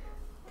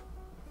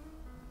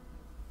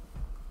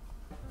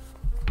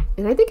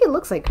 And I think it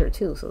looks like her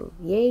too, so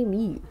yay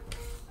me.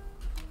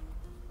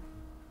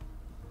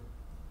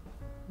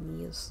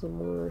 Yes, some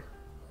more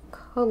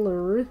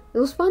color. It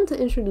was fun to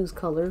introduce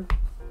color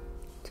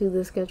to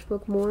the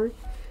sketchbook more.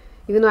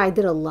 Even though I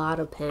did a lot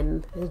of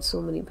pen. I did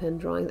so many pen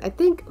drawings. I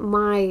think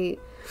my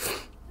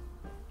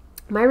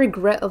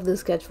regret of the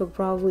sketchbook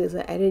probably is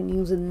that I didn't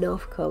use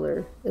enough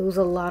color. It was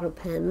a lot of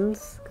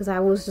pens because I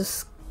was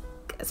just,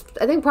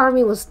 I think part of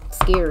me was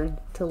scared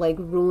to like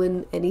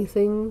ruin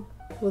anything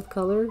with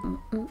color.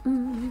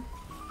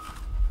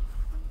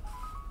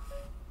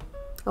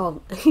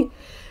 Oh,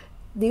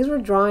 these were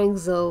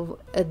drawings of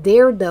a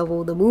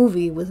Daredevil, the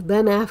movie with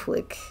Ben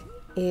Affleck,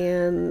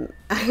 and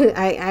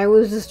I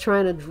was just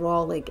trying to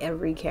draw like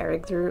every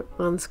character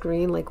on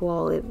screen, like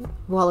while it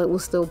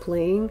was still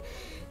playing.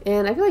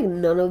 And I feel like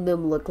none of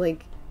them look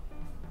like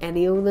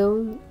any of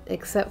them,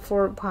 except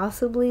for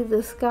possibly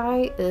this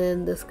guy,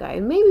 and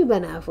maybe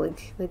Ben Affleck.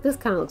 Like, this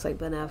kind of looks like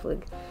Ben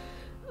Affleck.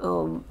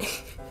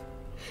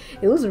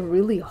 It was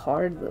really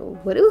hard though,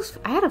 but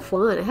I had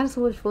fun. I had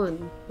so much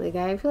fun. Like,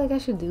 I feel like I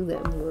should do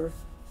that more.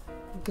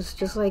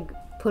 Just like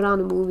put on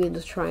a movie and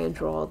just try and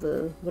draw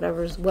the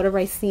whatever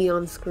I see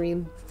on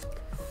screen.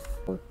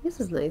 Oh, this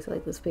is nice. I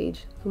like this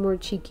page. Some more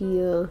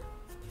cheeky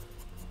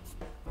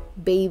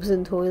babes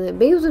in toilet.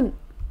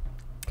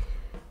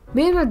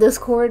 Me and our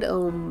Discord,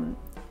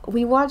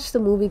 we watched a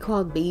movie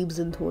called Babes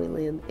in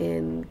Toyland,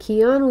 and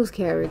Keanu's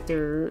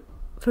character,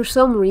 for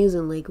some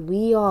reason, like,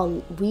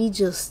 we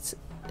just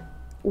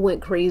went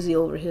crazy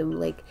over him.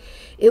 Like,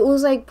 it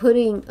was like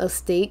putting a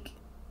steak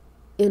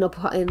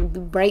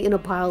right in a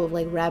pile of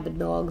like rabid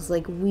dogs.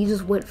 Like, we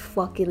just went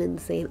fucking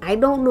insane. I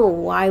don't know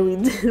why we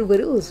did,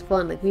 but it was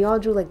fun. Like, we all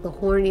drew like the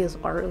horniest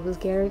art of his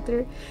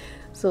character.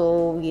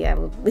 So yeah.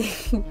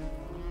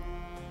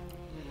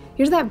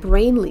 Here's that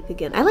brain leak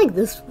again. I like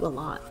this a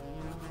lot.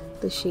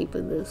 The shape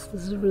of this.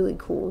 This is really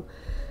cool.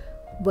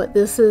 But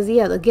this is,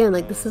 yeah, again,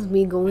 like, this is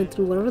me going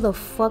through whatever the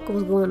fuck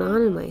was going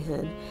on in my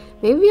head.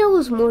 Maybe I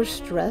was more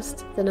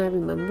stressed than I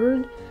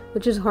remembered,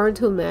 which is hard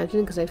to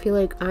imagine because I feel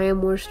like I am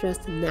more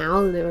stressed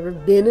now than I've ever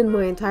been in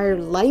my entire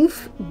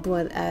life.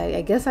 But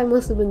I guess I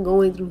must have been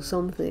going through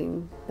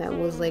something that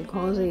was like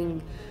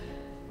causing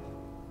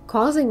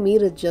me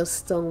to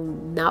just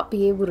not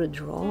be able to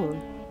draw.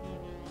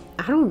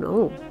 I don't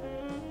know.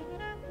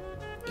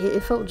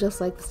 It felt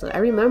just like this. I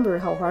remember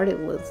how hard it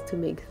was to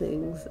make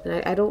things,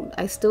 and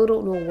I still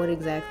don't know what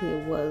exactly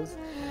it was,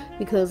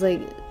 because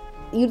like,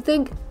 you'd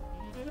think,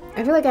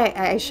 I feel like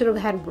I should have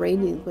had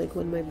brain like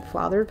when my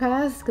father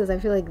passed, because I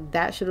feel like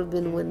that should have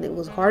been when it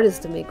was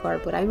hardest to make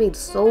art, but I made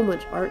so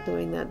much art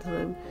during that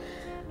time.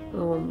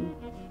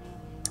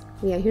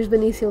 Yeah, here's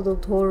Benicio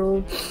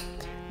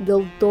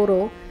del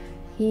Toro.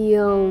 He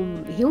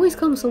always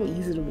comes so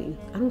easy to me.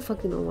 I don't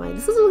fucking know why.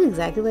 This doesn't look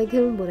exactly like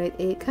him, but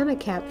it kind of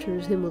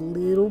captures him a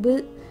little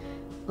bit.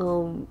 I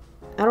don't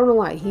know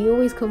why. He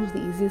always comes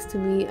the easiest to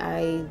me.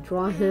 I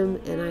draw him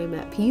and I'm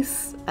at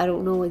peace. I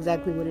don't know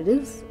exactly what it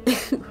is.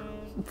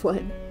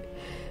 But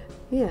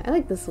yeah, I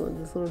like this one.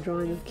 This little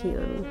drawing of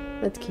Keanu.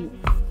 That's cute.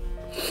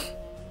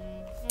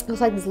 It was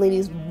like this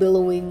lady's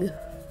billowing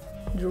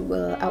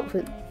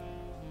outfit.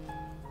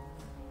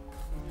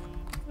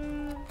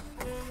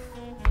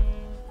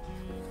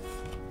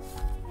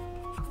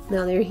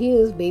 Now there he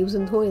is, Babes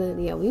in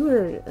Toyland. Yeah, we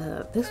were,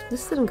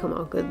 this didn't come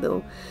out good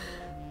though.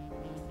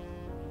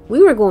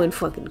 We were going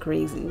fucking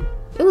crazy.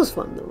 It was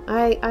fun though.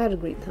 I had a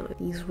great time.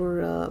 These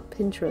were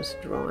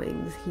Pinterest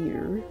drawings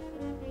here.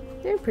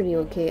 They're pretty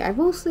okay. I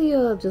mostly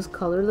just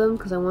colored them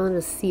because I wanted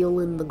to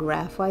seal in the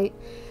graphite.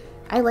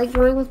 I like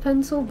drawing with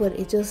pencil, but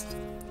it just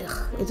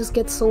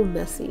gets so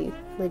messy.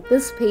 Like,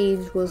 this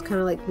page was kind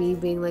of like me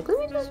being like, let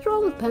me just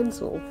draw with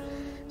pencil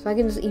so I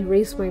can just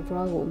erase my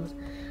problems.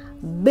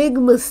 Big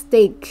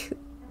mistake,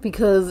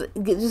 because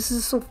this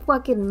is so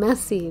fucking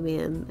messy,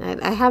 man.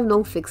 I have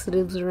no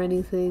fixatives or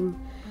anything.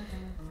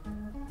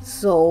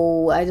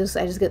 So I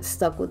just get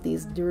stuck with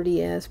these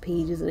dirty ass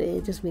pages, and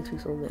it just makes me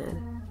so mad.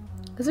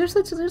 Cause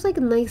there's like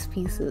nice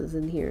pieces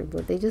in here,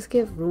 but they just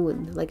get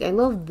ruined. Like I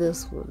love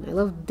this one. I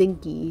love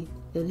Dinky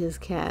and his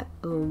cat,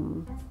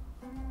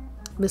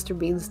 Mr.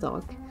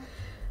 Beanstalk.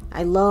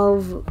 I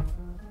love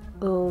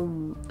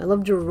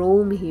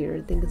Jerome here.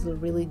 I think it's a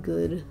really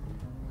good.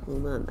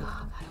 Hold on, oh,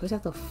 God, I always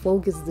have to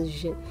focus this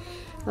shit.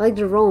 I like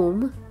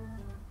Jerome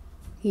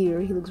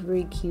here. He looks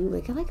very cute.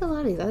 Like I like a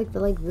lot of these. I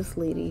like this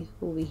lady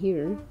over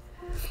here.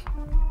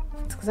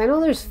 Because I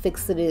know there's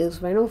fixatives,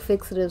 but I know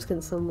fixatives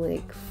can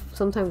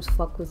sometimes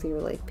fuck with your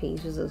like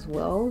pages as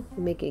well,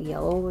 make it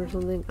yellow or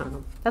something. I don't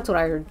know. That's what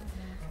I heard.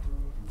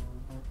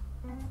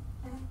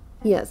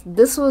 Yes,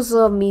 this was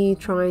me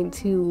trying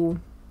to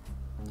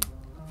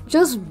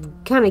just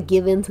kind of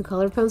give in to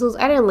color pencils.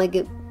 I didn't like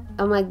it.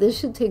 I'm like, this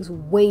shit takes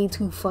way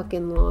too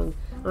fucking long.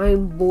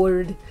 I'm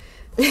bored.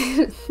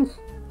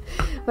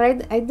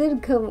 But I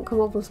did come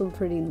up with some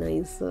pretty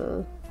nice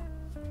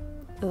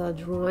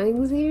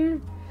drawings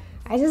here.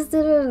 I just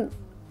didn't.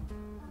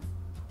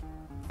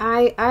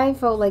 I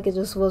felt like it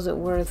just wasn't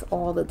worth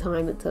all the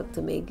time it took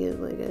to make it.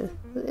 Like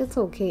it's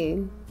okay,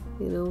 you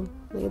know,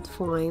 like it's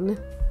fine.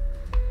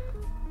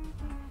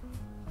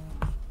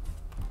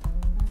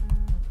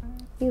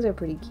 These are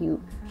pretty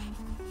cute.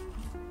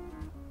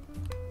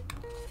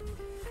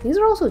 These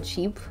are also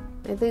cheap.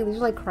 I think these are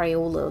like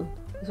Crayola.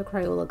 These are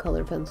Crayola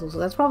color pencils, so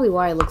that's probably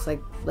why it looks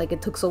like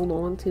it took so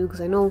long too.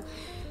 Because I know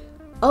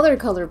other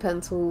color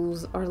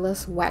pencils are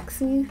less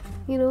waxy,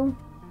 you know.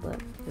 But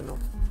you know.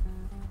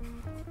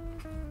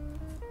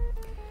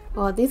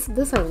 Oh,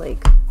 this I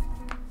like.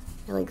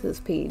 I like this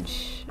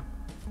page.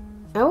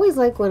 I always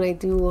like when I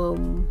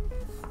do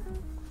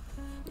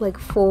like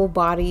full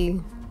body,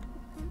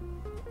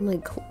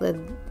 like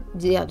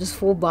yeah, just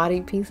full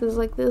body pieces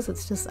like this.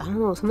 It's just, I don't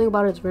know, something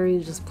about it's very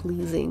just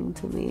pleasing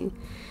to me.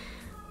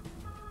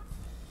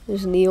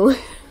 There's Neo,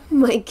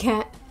 my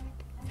cat.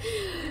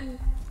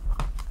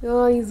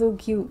 Oh, he's so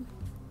cute.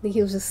 I think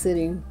he was just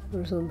sitting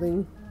or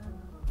something.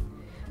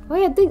 Oh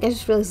yeah, I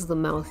just realized it's the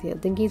mouse. Yeah, I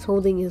think he's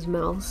holding his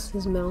mouse.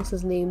 His mouse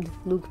is named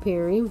Luke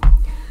Perry.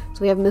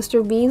 So we have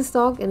Mr.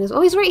 Beanstalk and his,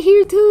 oh, he's right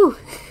here too.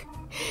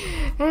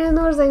 I didn't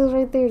notice that he was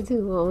right there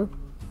too. Oh,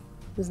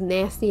 this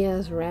nasty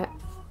ass rat.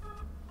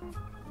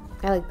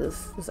 I like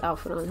this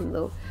outfit on him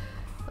though.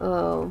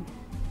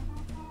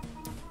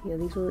 Yeah,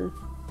 these were,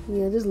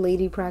 yeah, just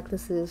lady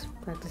practices,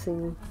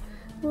 practicing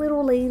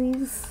little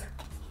ladies.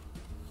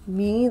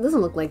 Me,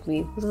 doesn't look like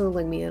me. This doesn't look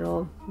like me at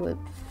all, but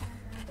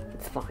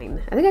it's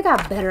fine. I think I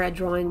got better at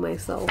drawing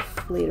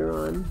myself later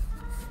on.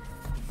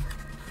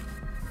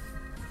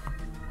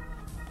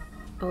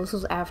 Oh, this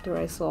was after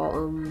I saw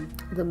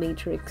The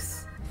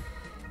Matrix.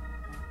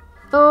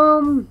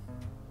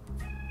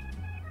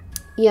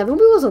 Yeah, the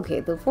movie was okay.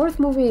 The fourth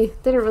movie,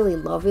 didn't really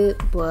love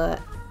it, but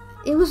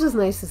it was just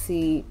nice to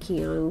see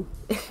Keanu.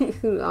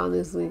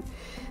 Honestly,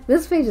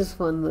 this page is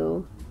fun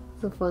though.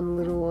 It's a fun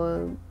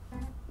little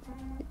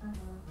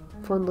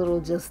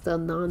just a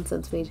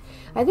nonsense page.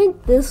 I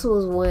think this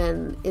was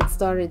when it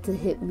started to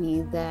hit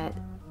me that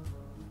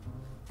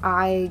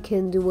I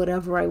can do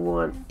whatever I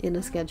want in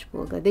a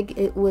sketchbook. I think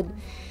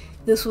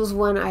this was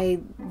when I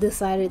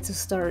decided to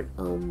start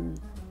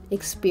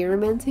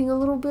experimenting a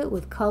little bit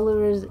with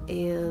colors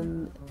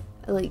and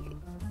like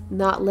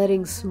not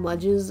letting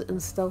smudges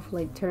and stuff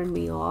like turn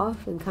me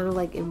off, and kind of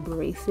like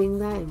embracing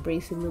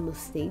the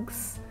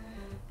mistakes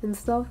and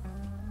stuff.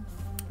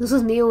 This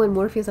was Neo and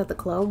Morpheus at the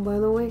club, by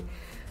the way.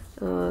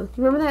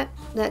 Remember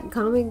that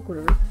comic?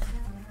 Whatever.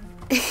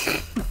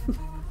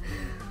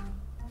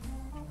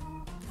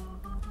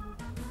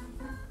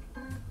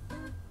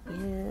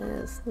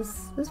 Yes,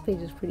 this page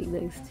is pretty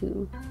nice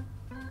too.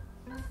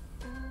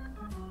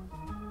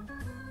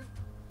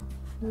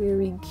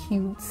 Very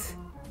cute.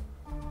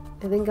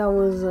 I think I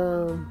was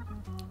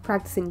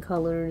practicing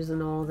colors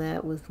and all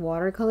that with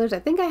watercolors. I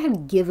think I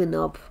had given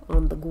up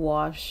on the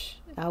gouache.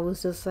 I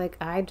was just like,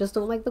 I just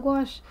don't like the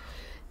gouache.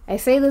 I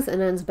say this and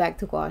then it's back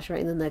to gouache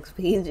right in the next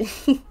page.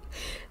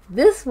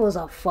 This was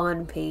a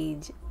fun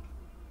page.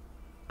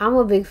 I'm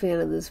a big fan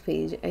of this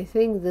page. I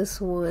think this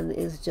one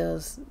is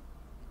just,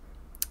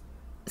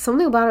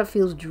 something about it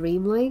feels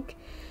dreamlike.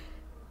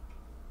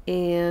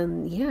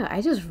 And yeah,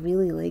 I just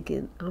really like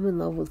it. I'm in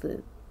love with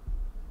it.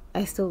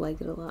 I still like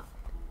it a lot.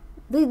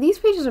 These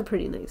pages are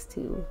pretty nice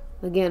too.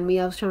 Again,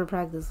 I was trying to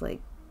practice like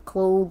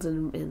clothes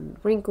and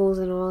wrinkles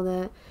and all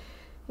that.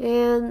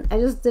 And I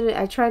just didn't,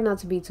 I tried not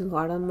to be too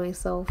hard on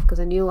myself because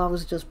I knew I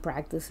was just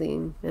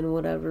practicing and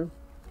whatever.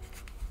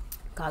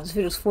 God, this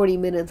video's 40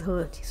 minutes,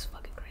 huh? Jesus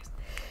fucking Christ.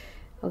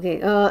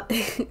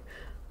 Okay,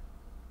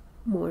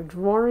 more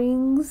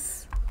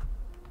drawings.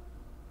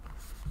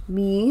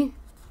 Me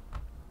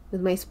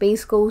with my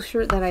Space Ghost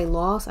shirt that I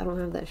lost. I don't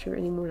have that shirt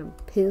anymore and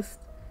I'm pissed.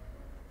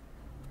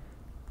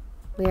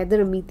 Like, I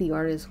didn't meet the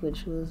artist,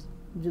 which was,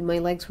 my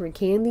likes were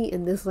candy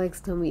and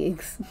dislikes tummy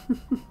aches.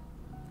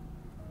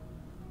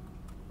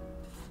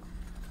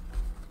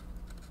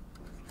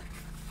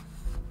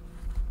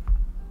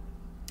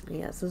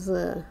 Yes, this is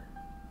a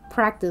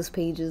practice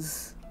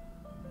pages.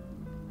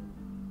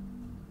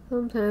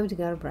 Sometimes you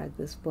gotta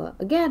practice. But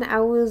again,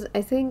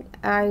 I think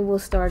I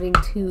was starting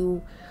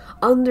to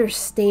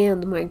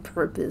understand my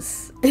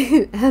purpose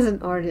as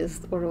an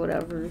artist or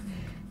whatever.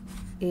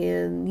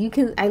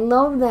 And I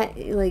love that,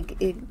 like,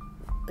 like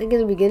in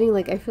the beginning,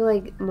 like, I feel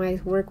like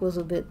my work was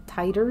a bit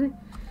tighter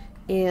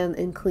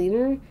and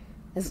cleaner,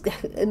 as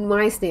in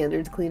my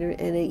standards, cleaner,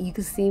 and you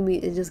can see me,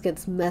 it just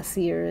gets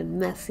messier and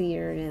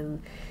messier,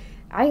 and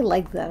I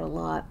like that a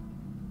lot.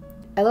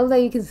 I love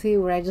that you can see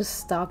where I just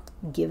stopped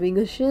giving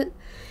a shit,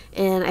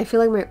 and I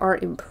feel like my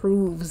art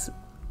improved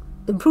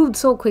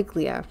so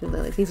quickly after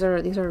that. Like, these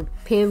are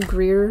Pam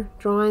Grier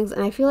drawings,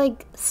 and I feel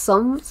like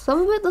some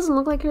of it doesn't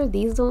look like her.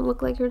 These don't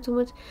look like her too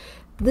much.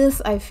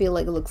 This, I feel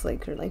like it looks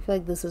like her. I feel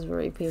like this is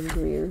very Pam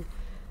Grier.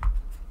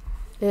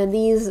 And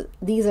these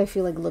I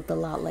feel like looked a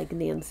lot like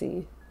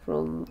Nancy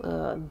from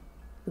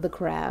The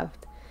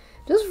Craft.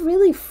 Just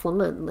really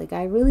fun. Like,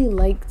 I really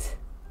liked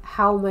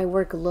how my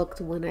work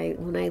looked when I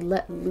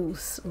let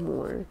loose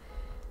more.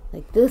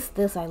 Like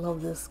this I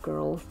love this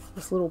girl.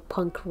 This little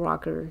punk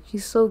rocker.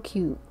 She's so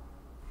cute.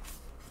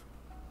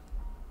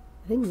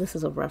 I think this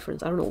is a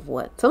reference. I don't know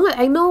what.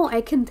 I know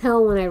I can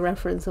tell when I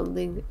reference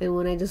something and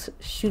when I just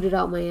shoot it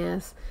out my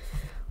ass.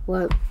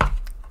 What?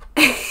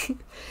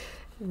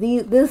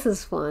 This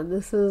is fun.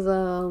 This is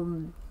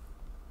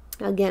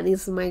again,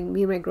 these are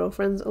me and my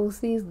girlfriend's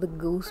OCs, the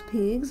Ghost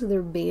Pigs,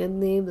 their band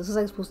name. This is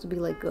like supposed to be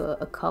like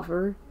a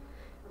cover.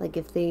 Like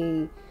if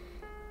the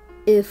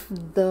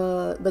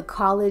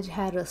college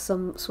had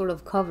some sort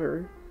of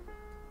cover.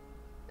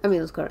 I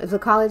mean, if the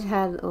college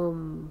had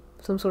some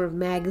sort of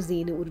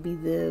magazine, it would be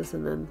this,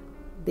 and then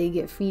they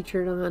get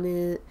featured on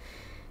it.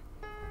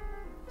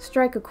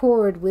 Strike a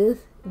chord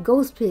with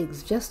Ghost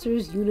Pigs,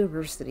 Jester's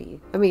University.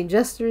 I mean,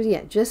 Jester's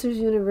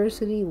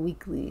University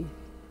Weekly.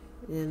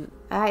 And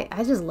I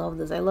just love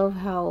this. I love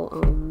how,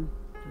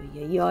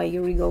 yeah,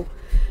 here we go.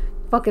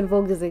 Fucking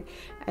focusing.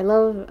 I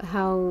love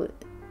how,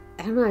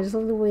 I don't know, I just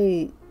love the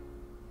way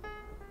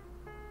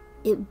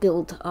it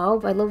built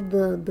up. I love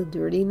the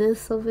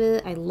dirtiness of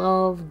it. I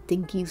love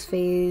Dinky's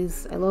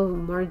face. I love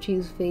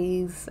Margie's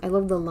face. I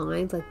love the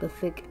lines, like the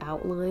thick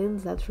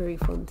outlines. That's very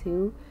fun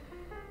too.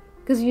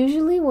 Because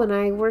usually when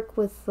I work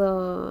with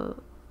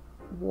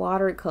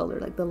watercolor,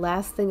 like the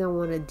last thing I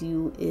want to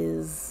do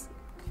is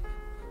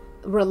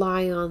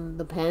rely on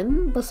the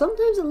pen, but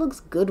sometimes it looks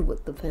good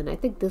with the pen. I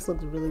think this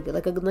looks really good,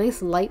 like a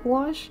nice light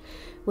wash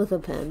with a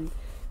pen.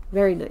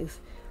 Very nice.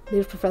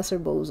 There's Professor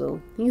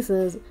Bozo. He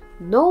says,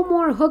 no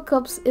more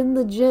hookups in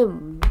the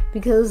gym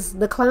because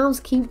the clowns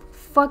keep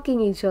fucking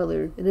each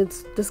other and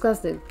it's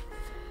disgusting.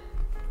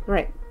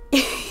 Alright.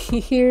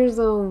 Here's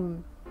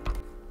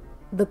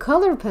the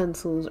color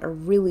pencils are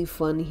really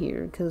fun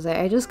here because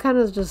I just kind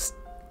of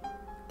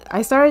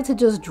I started to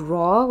just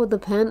draw with the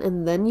pen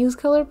and then use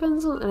color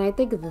pencil, and I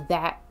think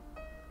that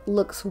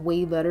looks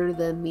way better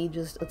than me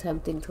just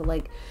attempting to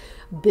like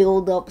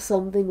build up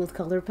something with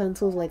color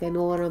pencils. Like, I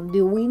know what I'm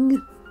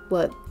doing,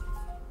 but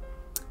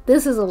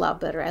this is a lot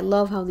better. I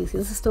love how this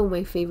is still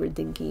my favorite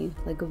Dinky,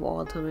 like, of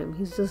all time.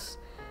 He's just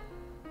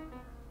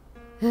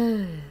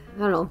I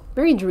don't know,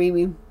 very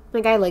dreamy.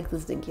 Like, I like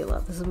this Dinky a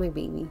lot. This is my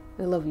baby.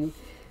 I love you.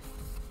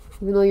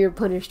 Even though you're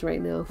punished right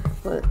now.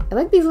 But I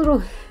like these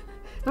little,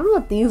 I don't know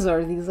what these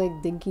are. These like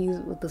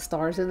Dinkies with the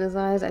stars in his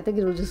eyes. I think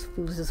it was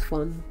just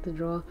fun to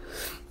draw.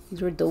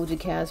 These were Doja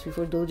Cats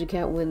before Doja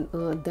Cat went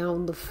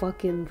down the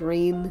fucking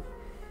drain.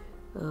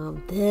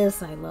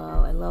 This I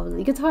love.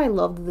 You can tell I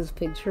loved this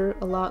picture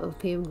a lot of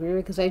Pam Grier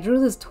because I drew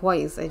this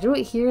twice. I drew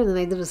it here and then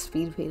I did a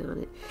speed paint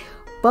on it.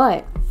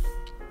 But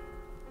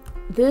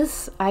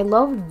I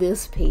love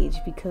this page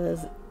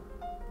because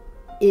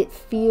it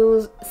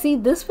feels, see,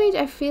 this page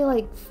I feel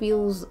like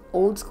feels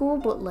old school,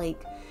 but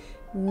like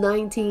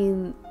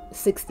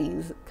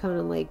 1960s, kind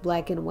of like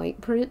black and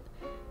white print.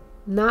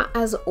 Not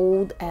as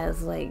old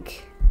as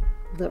like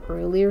the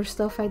earlier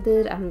stuff I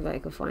did. I don't know if I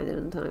could find it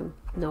in time.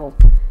 No.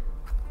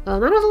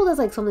 Not as old as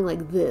like something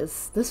like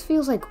this. This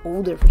feels like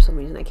older for some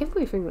reason. I can't put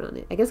my finger on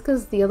it. I guess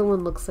because the other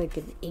one looks like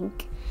an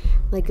ink,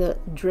 like a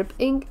drip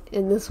ink,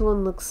 and this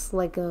one looks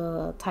like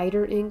a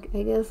tighter ink,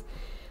 I guess.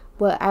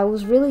 But I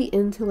was really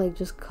into like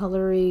just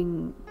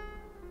coloring,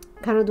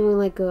 kind of doing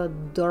like a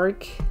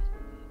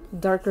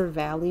darker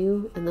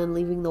value and then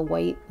leaving the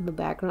white in the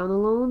background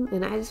alone.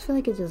 And I just feel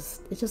like it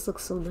just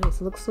looks so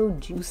nice. It looks so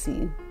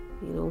juicy,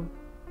 you know.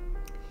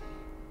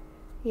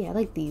 Yeah, I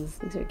like these.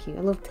 These are cute. I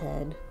love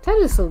Ted. Ted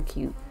is so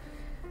cute.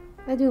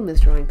 I do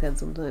miss drawing Ted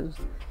sometimes.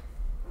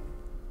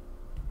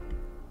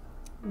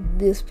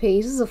 This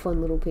page is a fun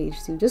little page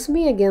too. Just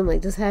me again,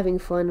 like just having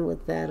fun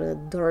with that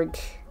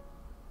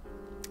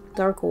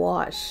dark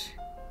wash.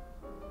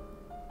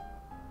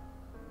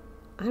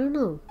 I don't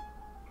know.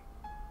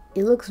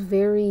 It looks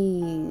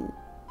very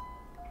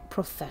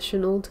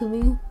professional to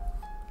me,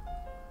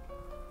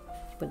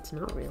 but it's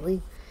not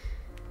really.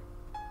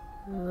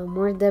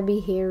 More Debbie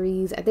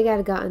Harry's. I think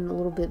I'd gotten a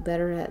little bit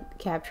better at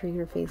capturing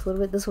her face a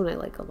little bit. This one I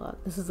like a lot.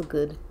 This is a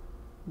good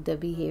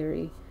Debbie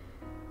Harry.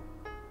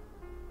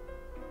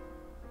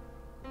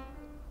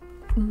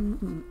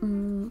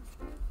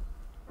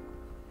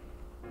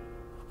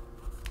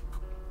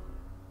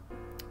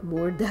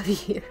 More Debbie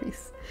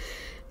Harry's.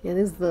 Yeah,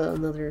 there's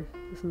another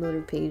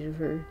page of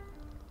her.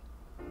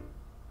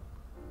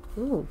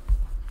 Oh,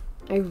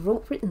 I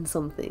written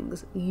some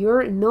things.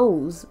 Your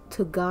nose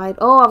to guide.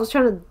 Oh, I was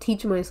trying to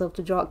teach myself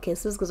to draw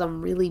kisses because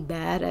I'm really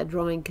bad at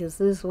drawing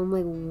kisses. So I'm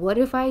like, what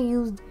if I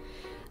used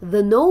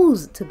the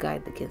nose to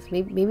guide the kiss?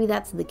 Maybe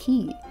that's the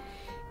key.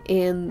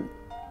 And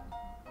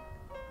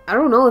I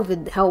don't know if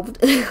it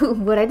helped,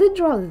 but I did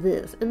draw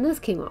this, and this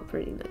came out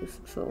pretty nice.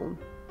 So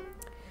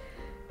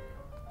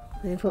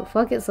I thought,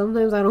 fuck it,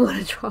 sometimes I don't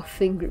want to draw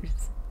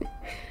fingers.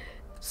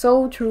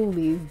 So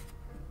truly,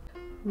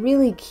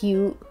 really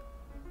cute,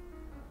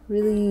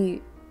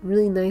 really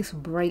nice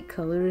bright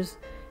colors.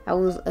 I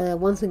was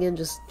once again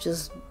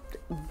just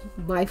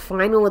my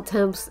final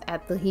attempts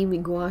at the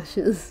Himi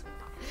gouaches.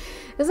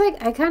 It's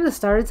like I kind of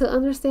started to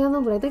understand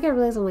them, but I think I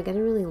realized I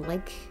didn't really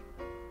like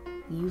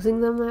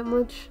using them that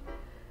much.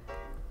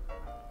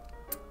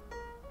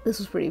 This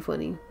was pretty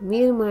funny.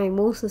 Me and my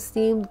most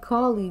esteemed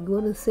colleague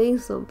want to say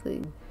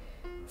something.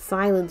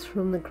 Silence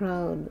from the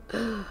crowd.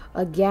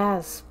 A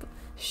gasp.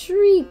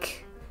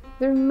 Shriek.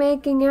 They're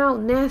making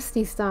out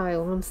nasty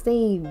style on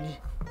stage.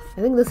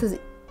 I think this is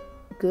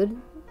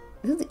good.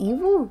 This is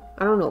evil?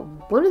 I don't know.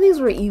 One of these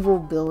were evil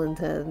Bill and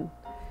Ted.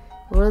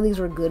 One of these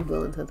were good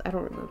Bill and Ted. I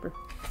don't remember.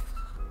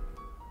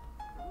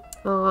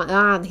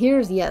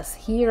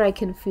 Here I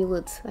can feel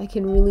it. I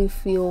can really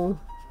feel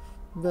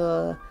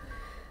the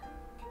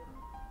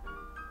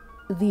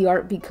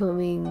art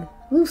becoming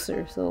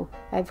looser. So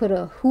I put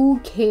a who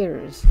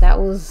cares. That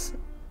was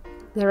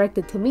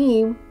directed to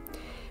me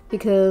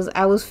because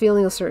I was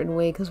feeling a certain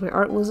way because my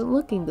art wasn't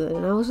looking good,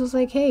 and I was just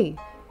like, hey,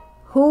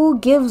 who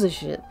gives a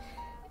shit?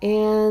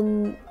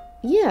 And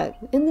yeah,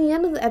 at the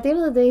end of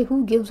the day,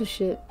 who gives a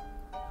shit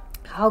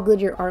how good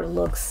your art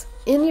looks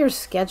in your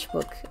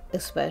sketchbook,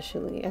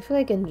 especially. I feel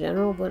like in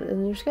general, but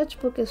in your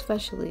sketchbook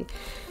especially.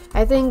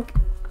 I think,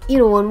 you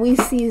know, when we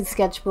see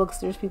sketchbooks,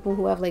 there's people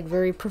who have like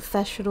very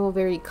professional,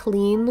 very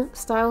clean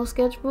style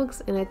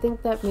sketchbooks, and I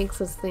think that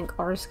makes us think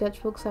our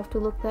sketchbooks have to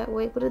look that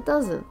way, but it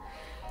doesn't.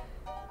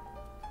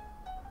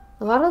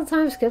 A lot of the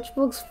time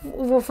sketchbooks,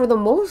 well, for the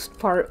most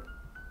part,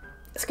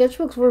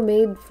 sketchbooks were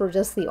made for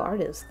just the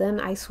artist. Then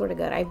I swear to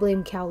God, I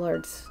blame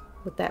CalArts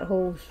with that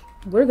whole,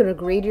 we're gonna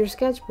grade your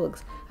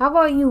sketchbooks. How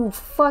about you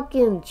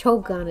fucking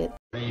choke on it?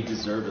 You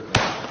deserve it,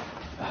 man.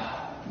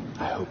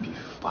 I hope you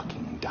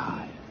fucking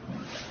die.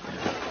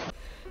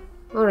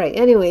 Alright,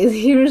 anyways,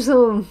 here's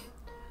some...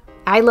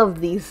 I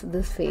love this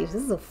page.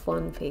 This is a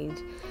fun page.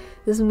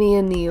 This is me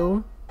and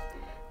Neil.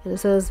 And it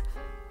says,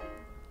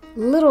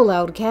 Little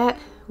Loud Cat,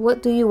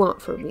 what do you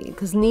want from me?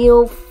 Because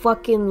Neil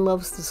fucking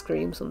loves to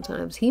scream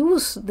sometimes.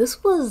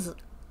 This was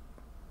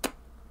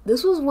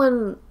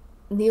when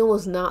Neil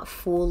was not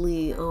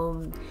fully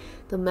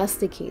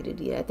domesticated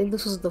yet. I think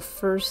this was the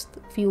first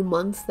few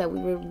months that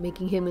we were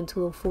making him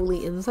into a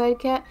fully inside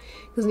cat.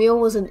 Because Neil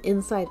was an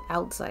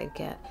inside-outside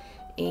cat.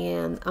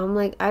 And I'm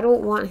like, I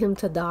don't want him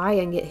to die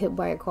and get hit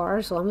by a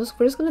car, so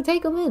we're just gonna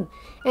take him in.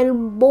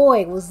 And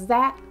boy, was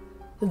that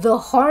the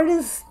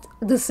hardest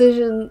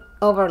decision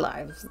of our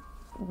lives,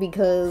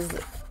 because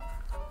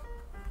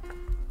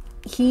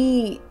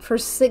for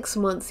 6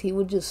 months he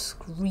would just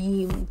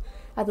scream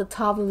at the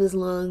top of his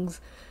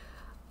lungs,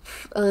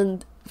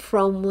 and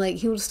from like,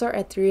 he would start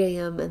at 3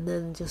 a.m. and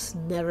then just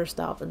never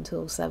stop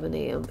until 7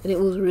 a.m. and it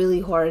was really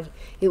hard.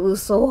 It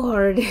was so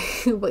hard.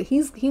 But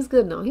he's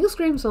good now. He'll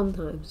scream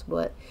sometimes,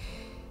 but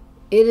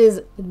it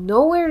is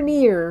nowhere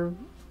near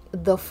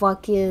the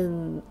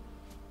fucking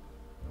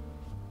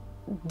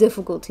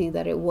difficulty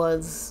that it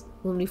was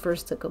when we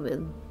first took him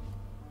in.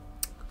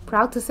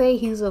 Proud to say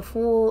he's a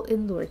full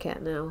indoor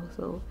cat now.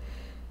 So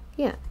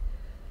yeah,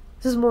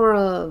 this is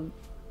more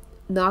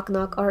knock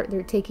knock art.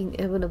 They're taking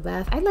Evan a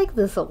bath. I like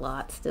this a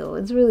lot still.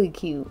 It's really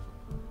cute.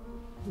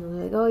 And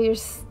they're like, oh, you're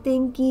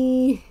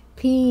stinky.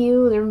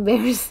 P.U. They're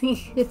embarrassing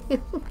him.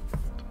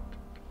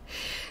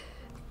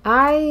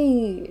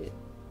 I'm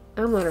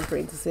not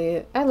afraid to say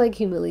it. I like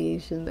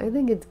humiliation. I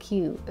think it's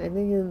cute. I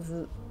think it's...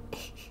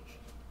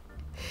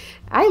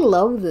 I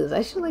love this.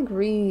 I should like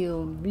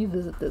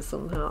revisit this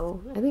somehow.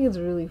 I think it's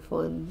really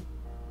fun.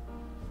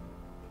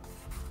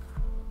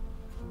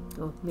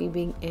 Oh, me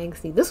being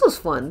angsty. This was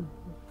fun.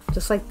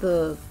 Just like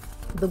the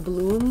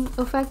bloom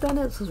effect on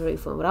it. This was really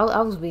fun. But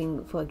I was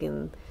being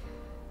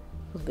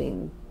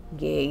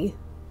gay.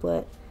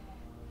 But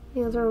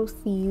yeah, those are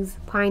OCs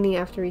pining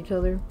after each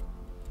other.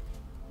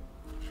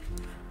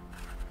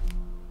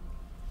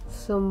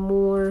 Some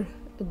more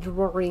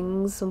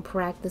drawings, some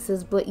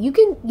practices, but you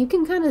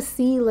can kind of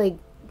see like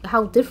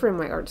how different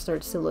my art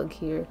starts to look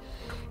here.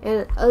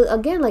 And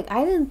again, like,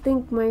 I didn't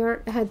think my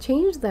art had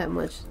changed that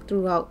much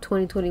throughout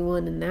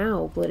 2021 and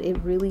now, but it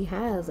really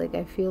has. Like,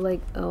 I feel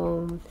like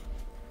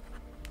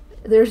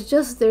there's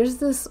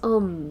this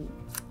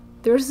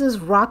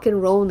rock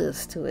and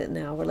rollness to it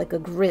now, or like a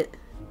grit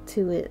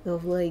to it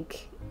of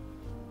like,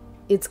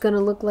 it's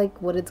gonna look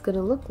like what it's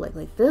gonna look like.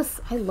 Like this,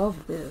 I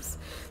love this.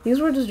 These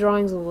were just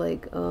drawings of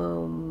like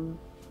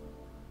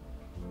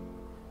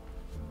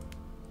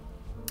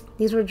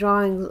these were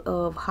drawings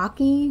of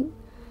hockey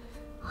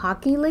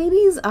hockey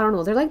ladies. I don't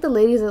know. They're like the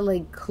ladies that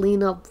like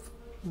clean up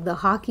the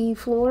hockey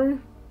floor.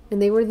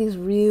 And they wear these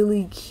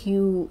really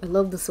cute, I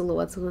love the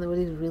silhouettes of them. They wear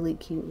these really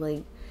cute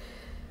like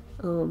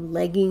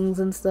leggings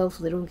and stuff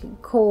so they don't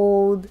get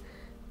cold.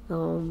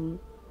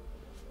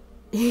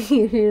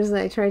 Here's,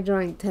 I tried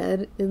drawing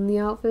Ted in the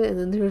outfit, and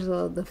then there's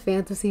the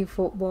fantasy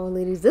football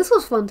ladies. This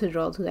was fun to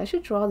draw too. I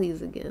should draw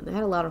these again. I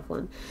had a lot of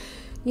fun.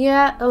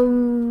 Yeah,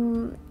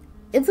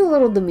 it's a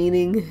little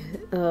demeaning,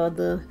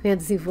 the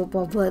fantasy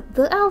football, but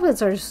the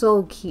outfits are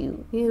so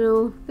cute, you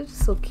know? They're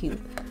just so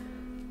cute.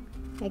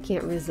 I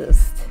can't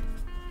resist.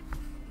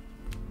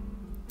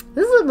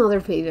 This is another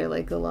page I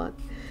like a lot.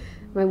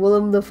 My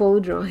Willem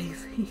Dafoe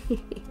drawings. I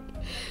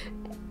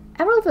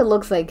don't know if it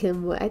looks like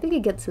him, but I think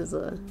it gets his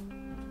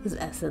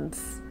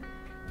essence.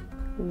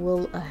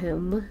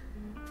 Will-a-hem.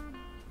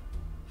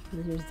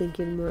 And here's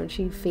Dinky and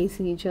Marchie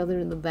facing each other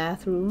in the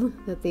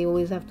bathroom that they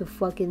always have to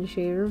fucking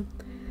share.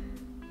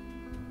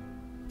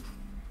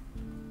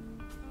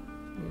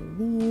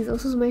 And these,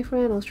 this is my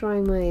friend. I was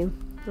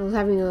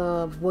having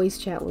a voice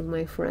chat with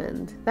my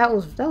friend. That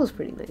was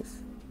pretty nice.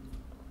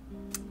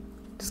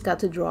 Just got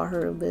to draw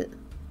her a bit.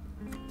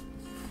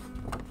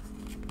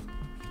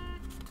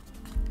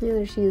 Yeah,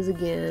 there she is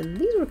again.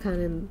 These were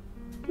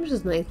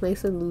just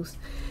nice and loose.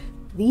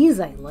 These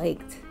I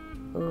liked.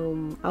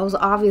 I was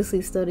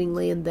obviously studying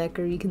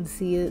Leyendecker. You can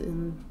see it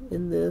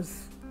in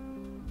this.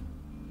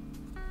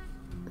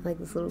 I like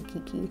this little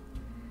Kiki.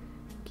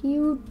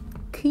 Cute.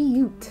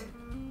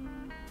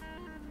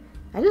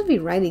 I just be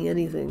writing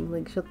anything.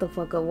 Like, shut the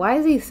fuck up. Why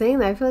is he saying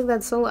that? I feel like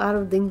that's so out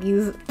of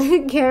Dinky's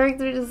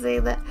character to say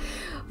that.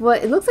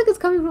 But it looks like it's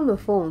coming from the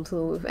phone,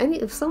 so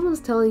if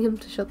someone's telling him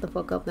to shut the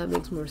fuck up, that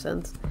makes more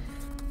sense.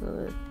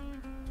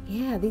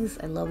 Yeah,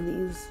 I love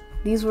these.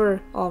 These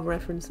were all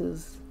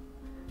references.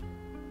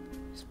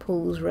 Just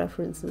pose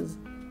references.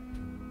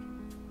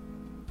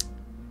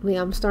 I mean,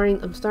 I'm starting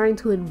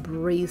to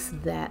embrace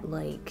that,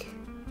 like,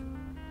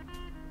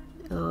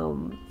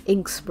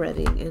 ink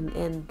spreading,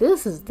 and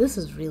this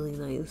is really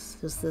nice.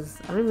 Just this,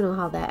 I don't even know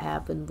how that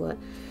happened, but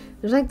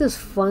there's like this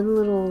fun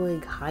little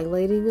like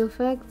highlighting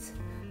effect.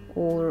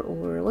 Or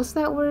what's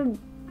that word?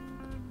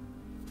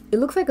 It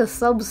looks like a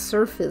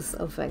subsurface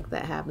effect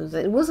that happens.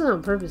 It wasn't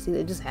on purpose either,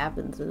 it just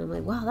happens. And I'm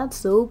like, wow, that's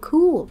so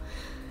cool.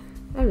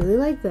 I really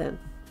like that.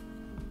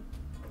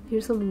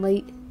 Here's some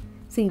light.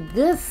 See,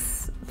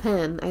 this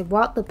pen, I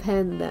bought the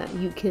pen that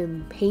you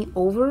can paint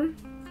over.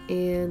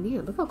 And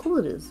yeah, look how cool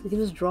it is. You can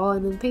just draw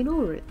and then paint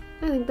over it.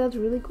 I think that's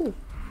really cool.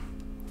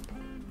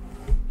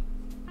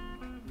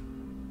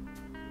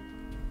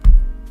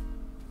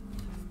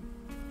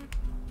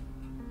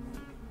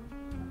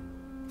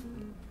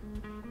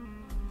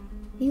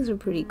 These are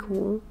pretty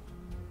cool.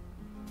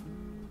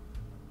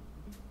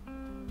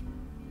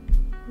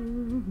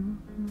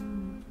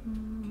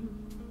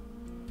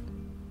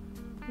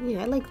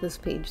 Yeah, I like this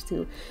page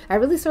too. I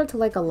really start to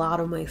like a lot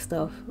of my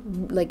stuff,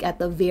 like at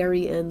the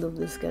very end of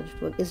the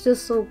sketchbook. It's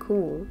just so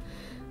cool.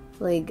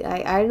 Like,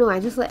 I don't know, I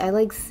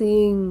like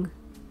seeing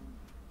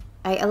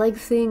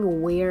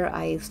where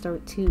I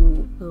start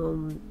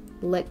to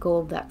let go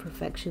of that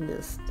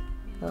perfectionist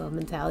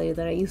mentality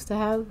that I used to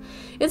have.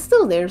 It's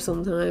still there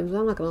sometimes,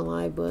 I'm not gonna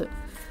lie, but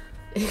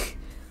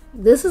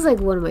this is like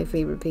one of my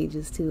favorite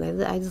pages too.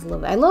 I just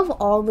love it. I love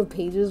all the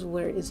pages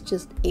where it's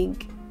just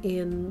ink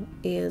and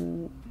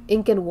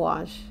ink and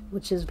wash,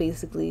 which is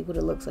basically what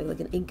it looks like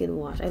an ink and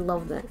wash. I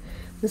love that.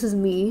 This is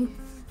me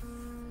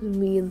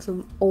in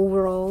some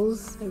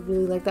overalls. I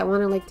really like that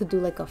one. I like to do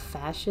like a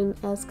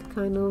fashion-esque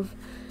kind of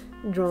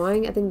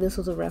drawing. I think this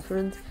was a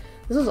reference.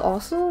 This was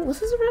also, was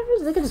this a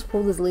reference? I think I just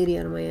pulled this lady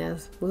out of my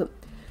ass, but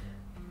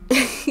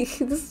this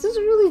is just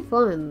really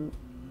fun.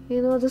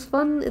 You know, just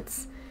fun.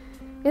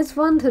 It's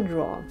fun to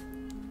draw.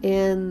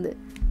 And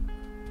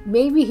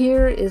maybe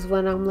here is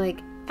when I'm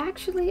like,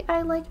 actually,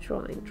 I like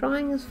drawing.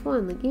 Drawing is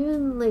fun. Like,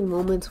 even like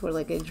moments where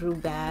like I drew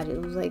bad,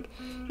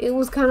 it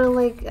was kind of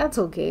like, that's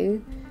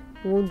okay.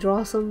 We'll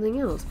draw something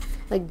else.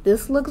 Like,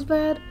 this looks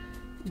bad,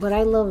 but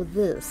I love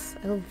this.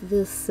 I love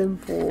this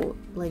simple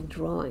like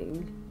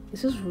drawing.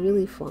 It's just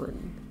really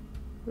fun.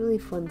 Really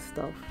fun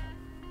stuff.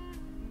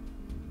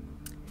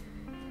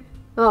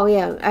 Oh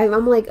yeah,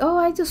 I'm like, oh,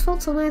 I just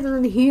felt so nice, and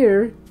then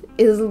here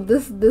is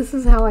this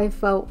is how I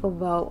felt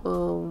about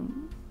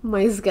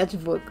my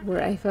sketchbook,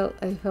 where I felt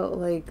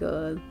like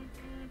the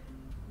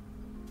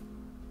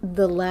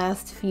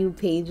last few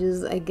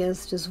pages, I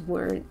guess, just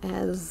weren't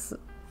as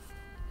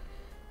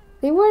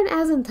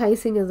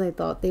enticing as I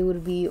thought they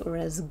would be, or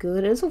as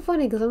good. And it's so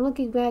funny because I'm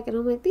looking back and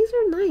I'm like, these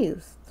are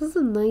nice. This is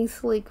a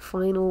nice like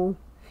final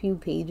few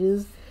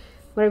pages.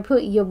 But I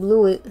put "you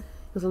blew it"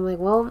 because I'm like,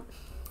 well,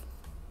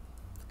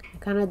 I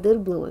kind of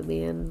did blow it,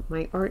 man.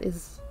 My art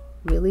is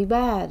really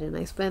bad, and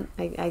I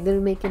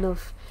didn't make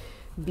enough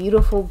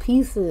beautiful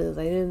pieces.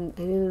 I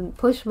didn't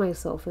push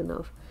myself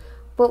enough.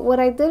 But what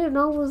I didn't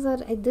know was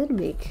that I did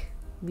make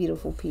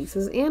beautiful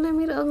pieces, and I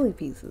made ugly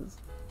pieces.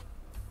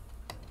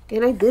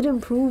 And I did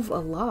improve a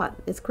lot.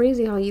 It's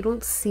crazy how you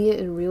don't see it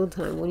in real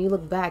time. When you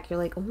look back, you're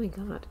like, oh my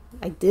god,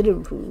 I did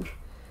improve.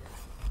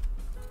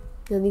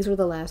 And these were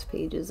the last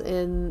pages,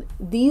 and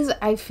these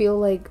I feel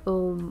like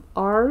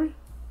are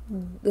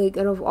like,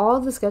 out of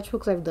all the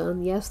sketchbooks I've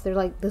done, yes, they're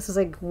like, this is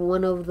like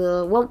one of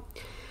the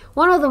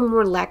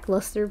more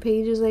lackluster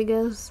pages, I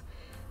guess.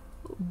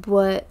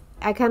 But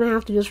I kind of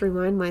have to just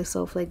remind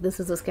myself, like, this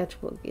is a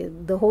sketchbook.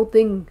 The whole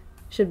thing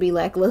should be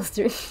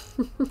lackluster.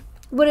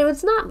 But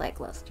it's not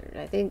lackluster.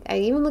 I think,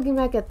 even looking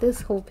back at this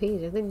whole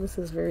page, I think this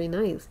is very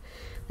nice.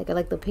 Like, I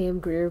like the Pam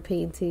Grier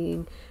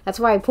painting. That's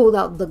why I pulled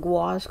out the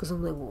gouache, because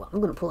I'm like, well, I'm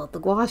going to pull out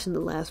the gouache in the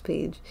last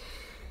page.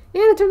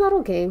 And it turned out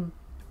okay.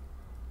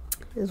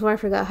 That's why I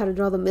forgot how to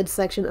draw the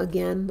midsection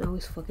again. I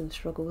always fucking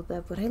struggle with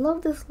that. But I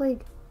love this,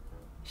 like,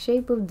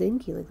 shape of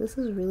Dinky. Like, this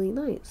is really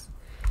nice.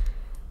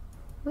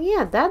 Well,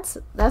 yeah, that's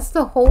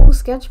the whole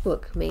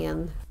sketchbook,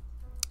 man.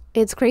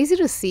 It's crazy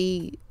to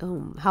see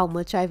how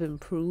much I've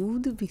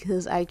improved,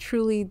 because I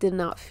truly did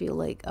not feel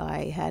like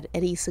I had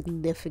any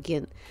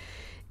significant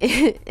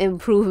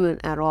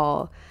improvement at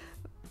all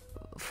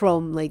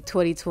from like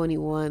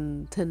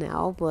 2021 to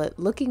now. But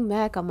looking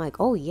back, I'm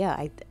like, oh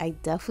yeah, I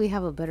definitely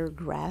have a better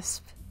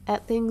grasp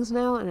at things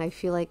now, and I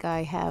feel like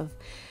I have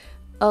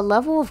a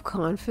level of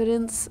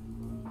confidence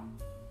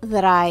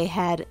that I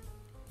had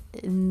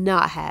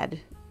not had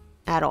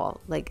at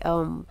all. Like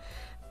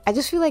I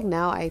just feel like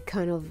now I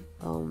kind of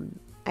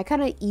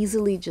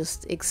easily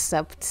just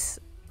accept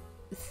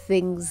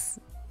things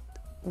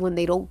when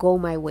they don't go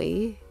my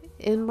way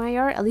in my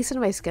art, at least in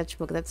my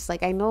sketchbook. That's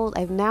like, I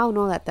now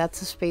know that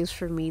that's a space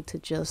for me to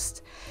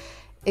just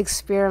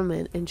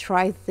experiment and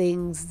try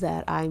things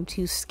that I'm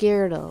too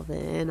scared of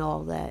and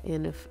all that.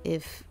 And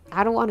if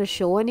I don't want to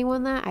show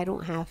anyone that, I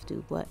don't have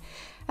to, but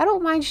I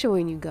don't mind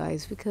showing you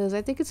guys, because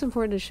I think it's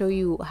important to show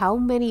you how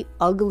many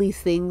ugly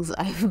things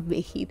I've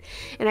made.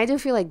 And I do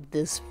feel like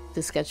this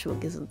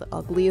sketchbook isn't the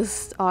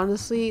ugliest,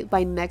 honestly.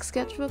 My next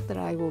sketchbook that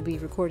I will be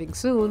recording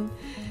soon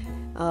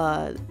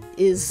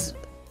is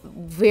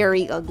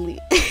very ugly.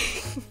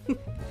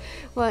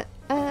 But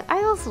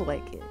I also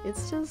like it.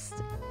 It's just,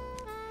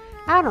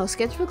 I don't know,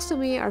 sketchbooks to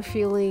me are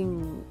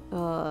feeling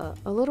a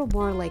little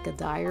more like a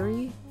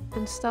diary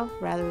and stuff,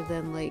 rather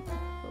than like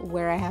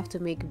where I have to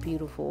make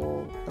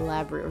beautiful,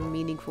 elaborate, or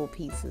meaningful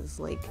pieces.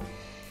 Like,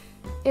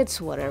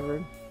 it's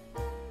whatever.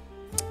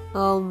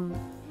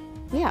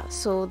 Yeah,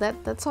 so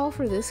that's all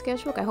for this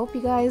sketchbook. I hope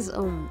you guys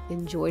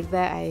enjoyed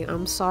that.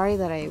 I'm sorry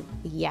that I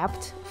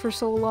yapped for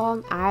so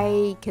long.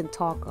 I can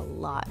talk a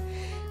lot.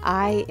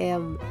 I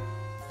am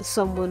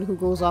someone who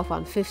goes off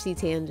on 50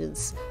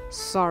 tangents.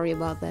 Sorry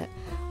about that.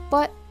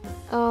 But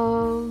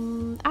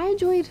I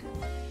enjoyed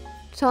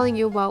telling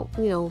you about,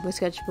 you know, my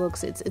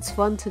sketchbooks. It's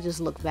fun to just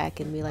look back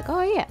and be like,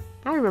 oh yeah,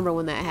 I remember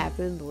when that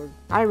happened, or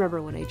I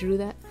remember when I drew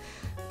that.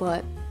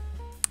 But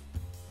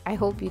I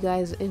hope you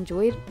guys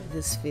enjoyed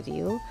this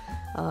video.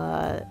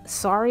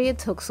 Sorry it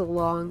took so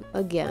long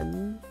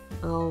again.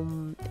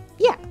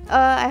 Yeah,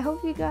 I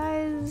hope you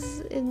guys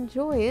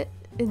enjoyed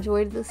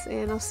this,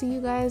 and I'll see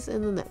you guys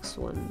in the next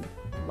one.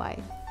 Bye.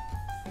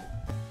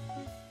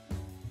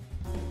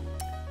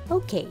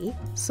 Okay,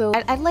 so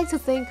I'd like to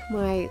thank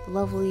my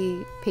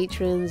lovely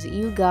patrons.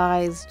 You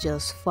guys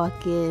just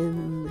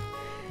fucking,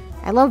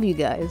 I love you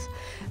guys.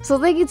 So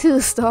thank you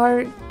to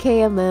Star,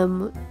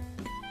 KMM,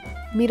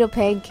 Mita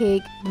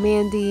Pancake,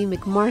 Mandy,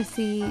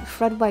 McMarthy,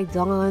 Fred by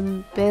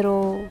Dawn,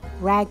 Pero,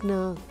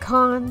 Ragna,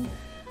 Khan,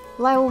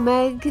 Lyle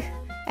Meg,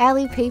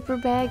 Allie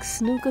Paperbag,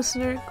 Snooka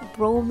Snurk,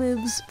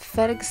 Bromibs,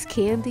 FedEx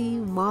Candy,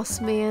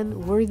 Mossman,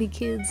 Worthy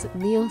Kids,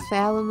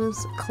 Neothalamus,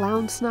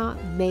 Clown Snot,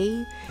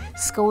 May,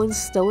 Scoen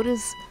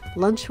Stotus,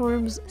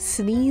 Lunchworms,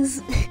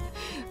 Sneeze,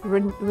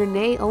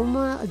 Renee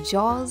Oma,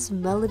 Jaws,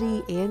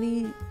 Melody,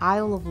 Annie,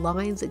 Isle of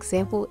Lines,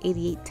 Example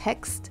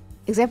Text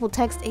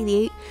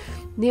 88,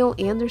 Neil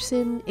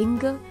Anderson,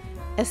 Inga,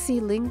 SC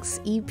Links,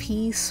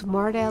 EP,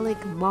 Smart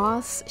Alec,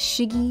 Moss,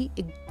 Shiggy,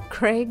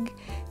 Craig,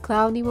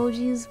 Clown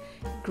Emojis,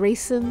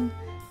 Grayson,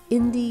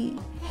 Indy,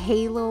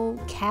 Halo,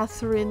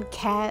 Catherine,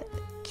 Cat,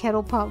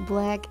 Kettle Pop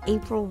Black,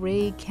 April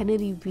Ray,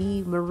 Kennedy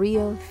B,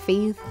 Maria,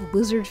 Faith,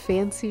 Wizard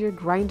Fancier,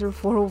 Grinder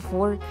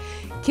 404,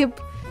 Kip,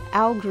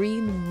 Al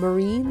Green,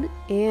 Marine,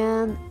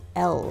 and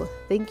L.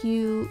 Thank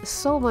you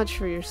so much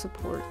for your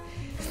support.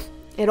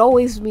 It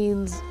always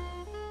means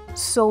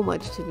so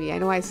much to me. I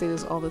know I say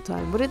this all the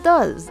time, but it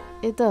does.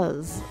 It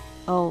does.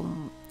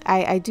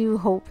 I do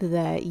hope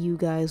that you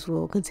guys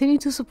will continue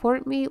to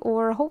support me,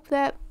 or hope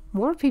that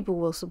more people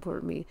will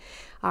support me.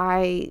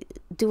 I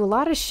do a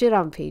lot of shit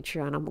on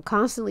Patreon. I'm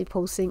constantly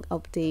posting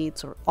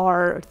updates or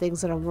art or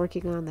things that I'm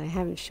working on that I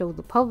haven't showed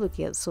the public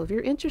yet. So if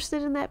you're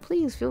interested in that,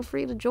 please feel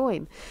free to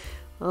join.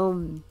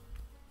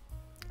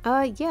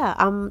 Yeah,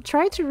 I'm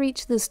trying to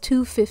reach this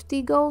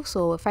 $250 goal.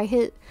 So if I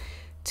hit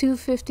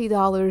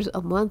 $250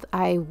 a month,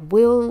 I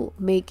will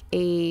make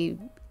a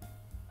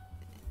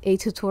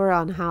tutorial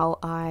on how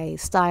I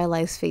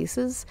stylize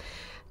faces.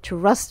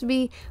 Trust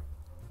me,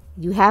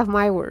 you have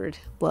my word.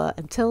 But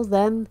until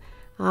then,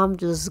 I'm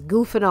just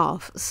goofing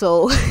off.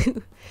 So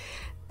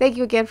thank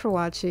you again for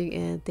watching,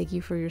 and thank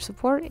you for your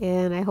support,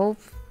 and I hope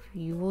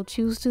you will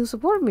choose to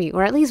support me,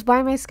 or at least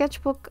buy my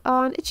sketchbook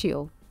on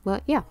itchio.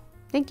 But yeah,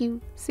 Thank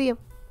you. See ya.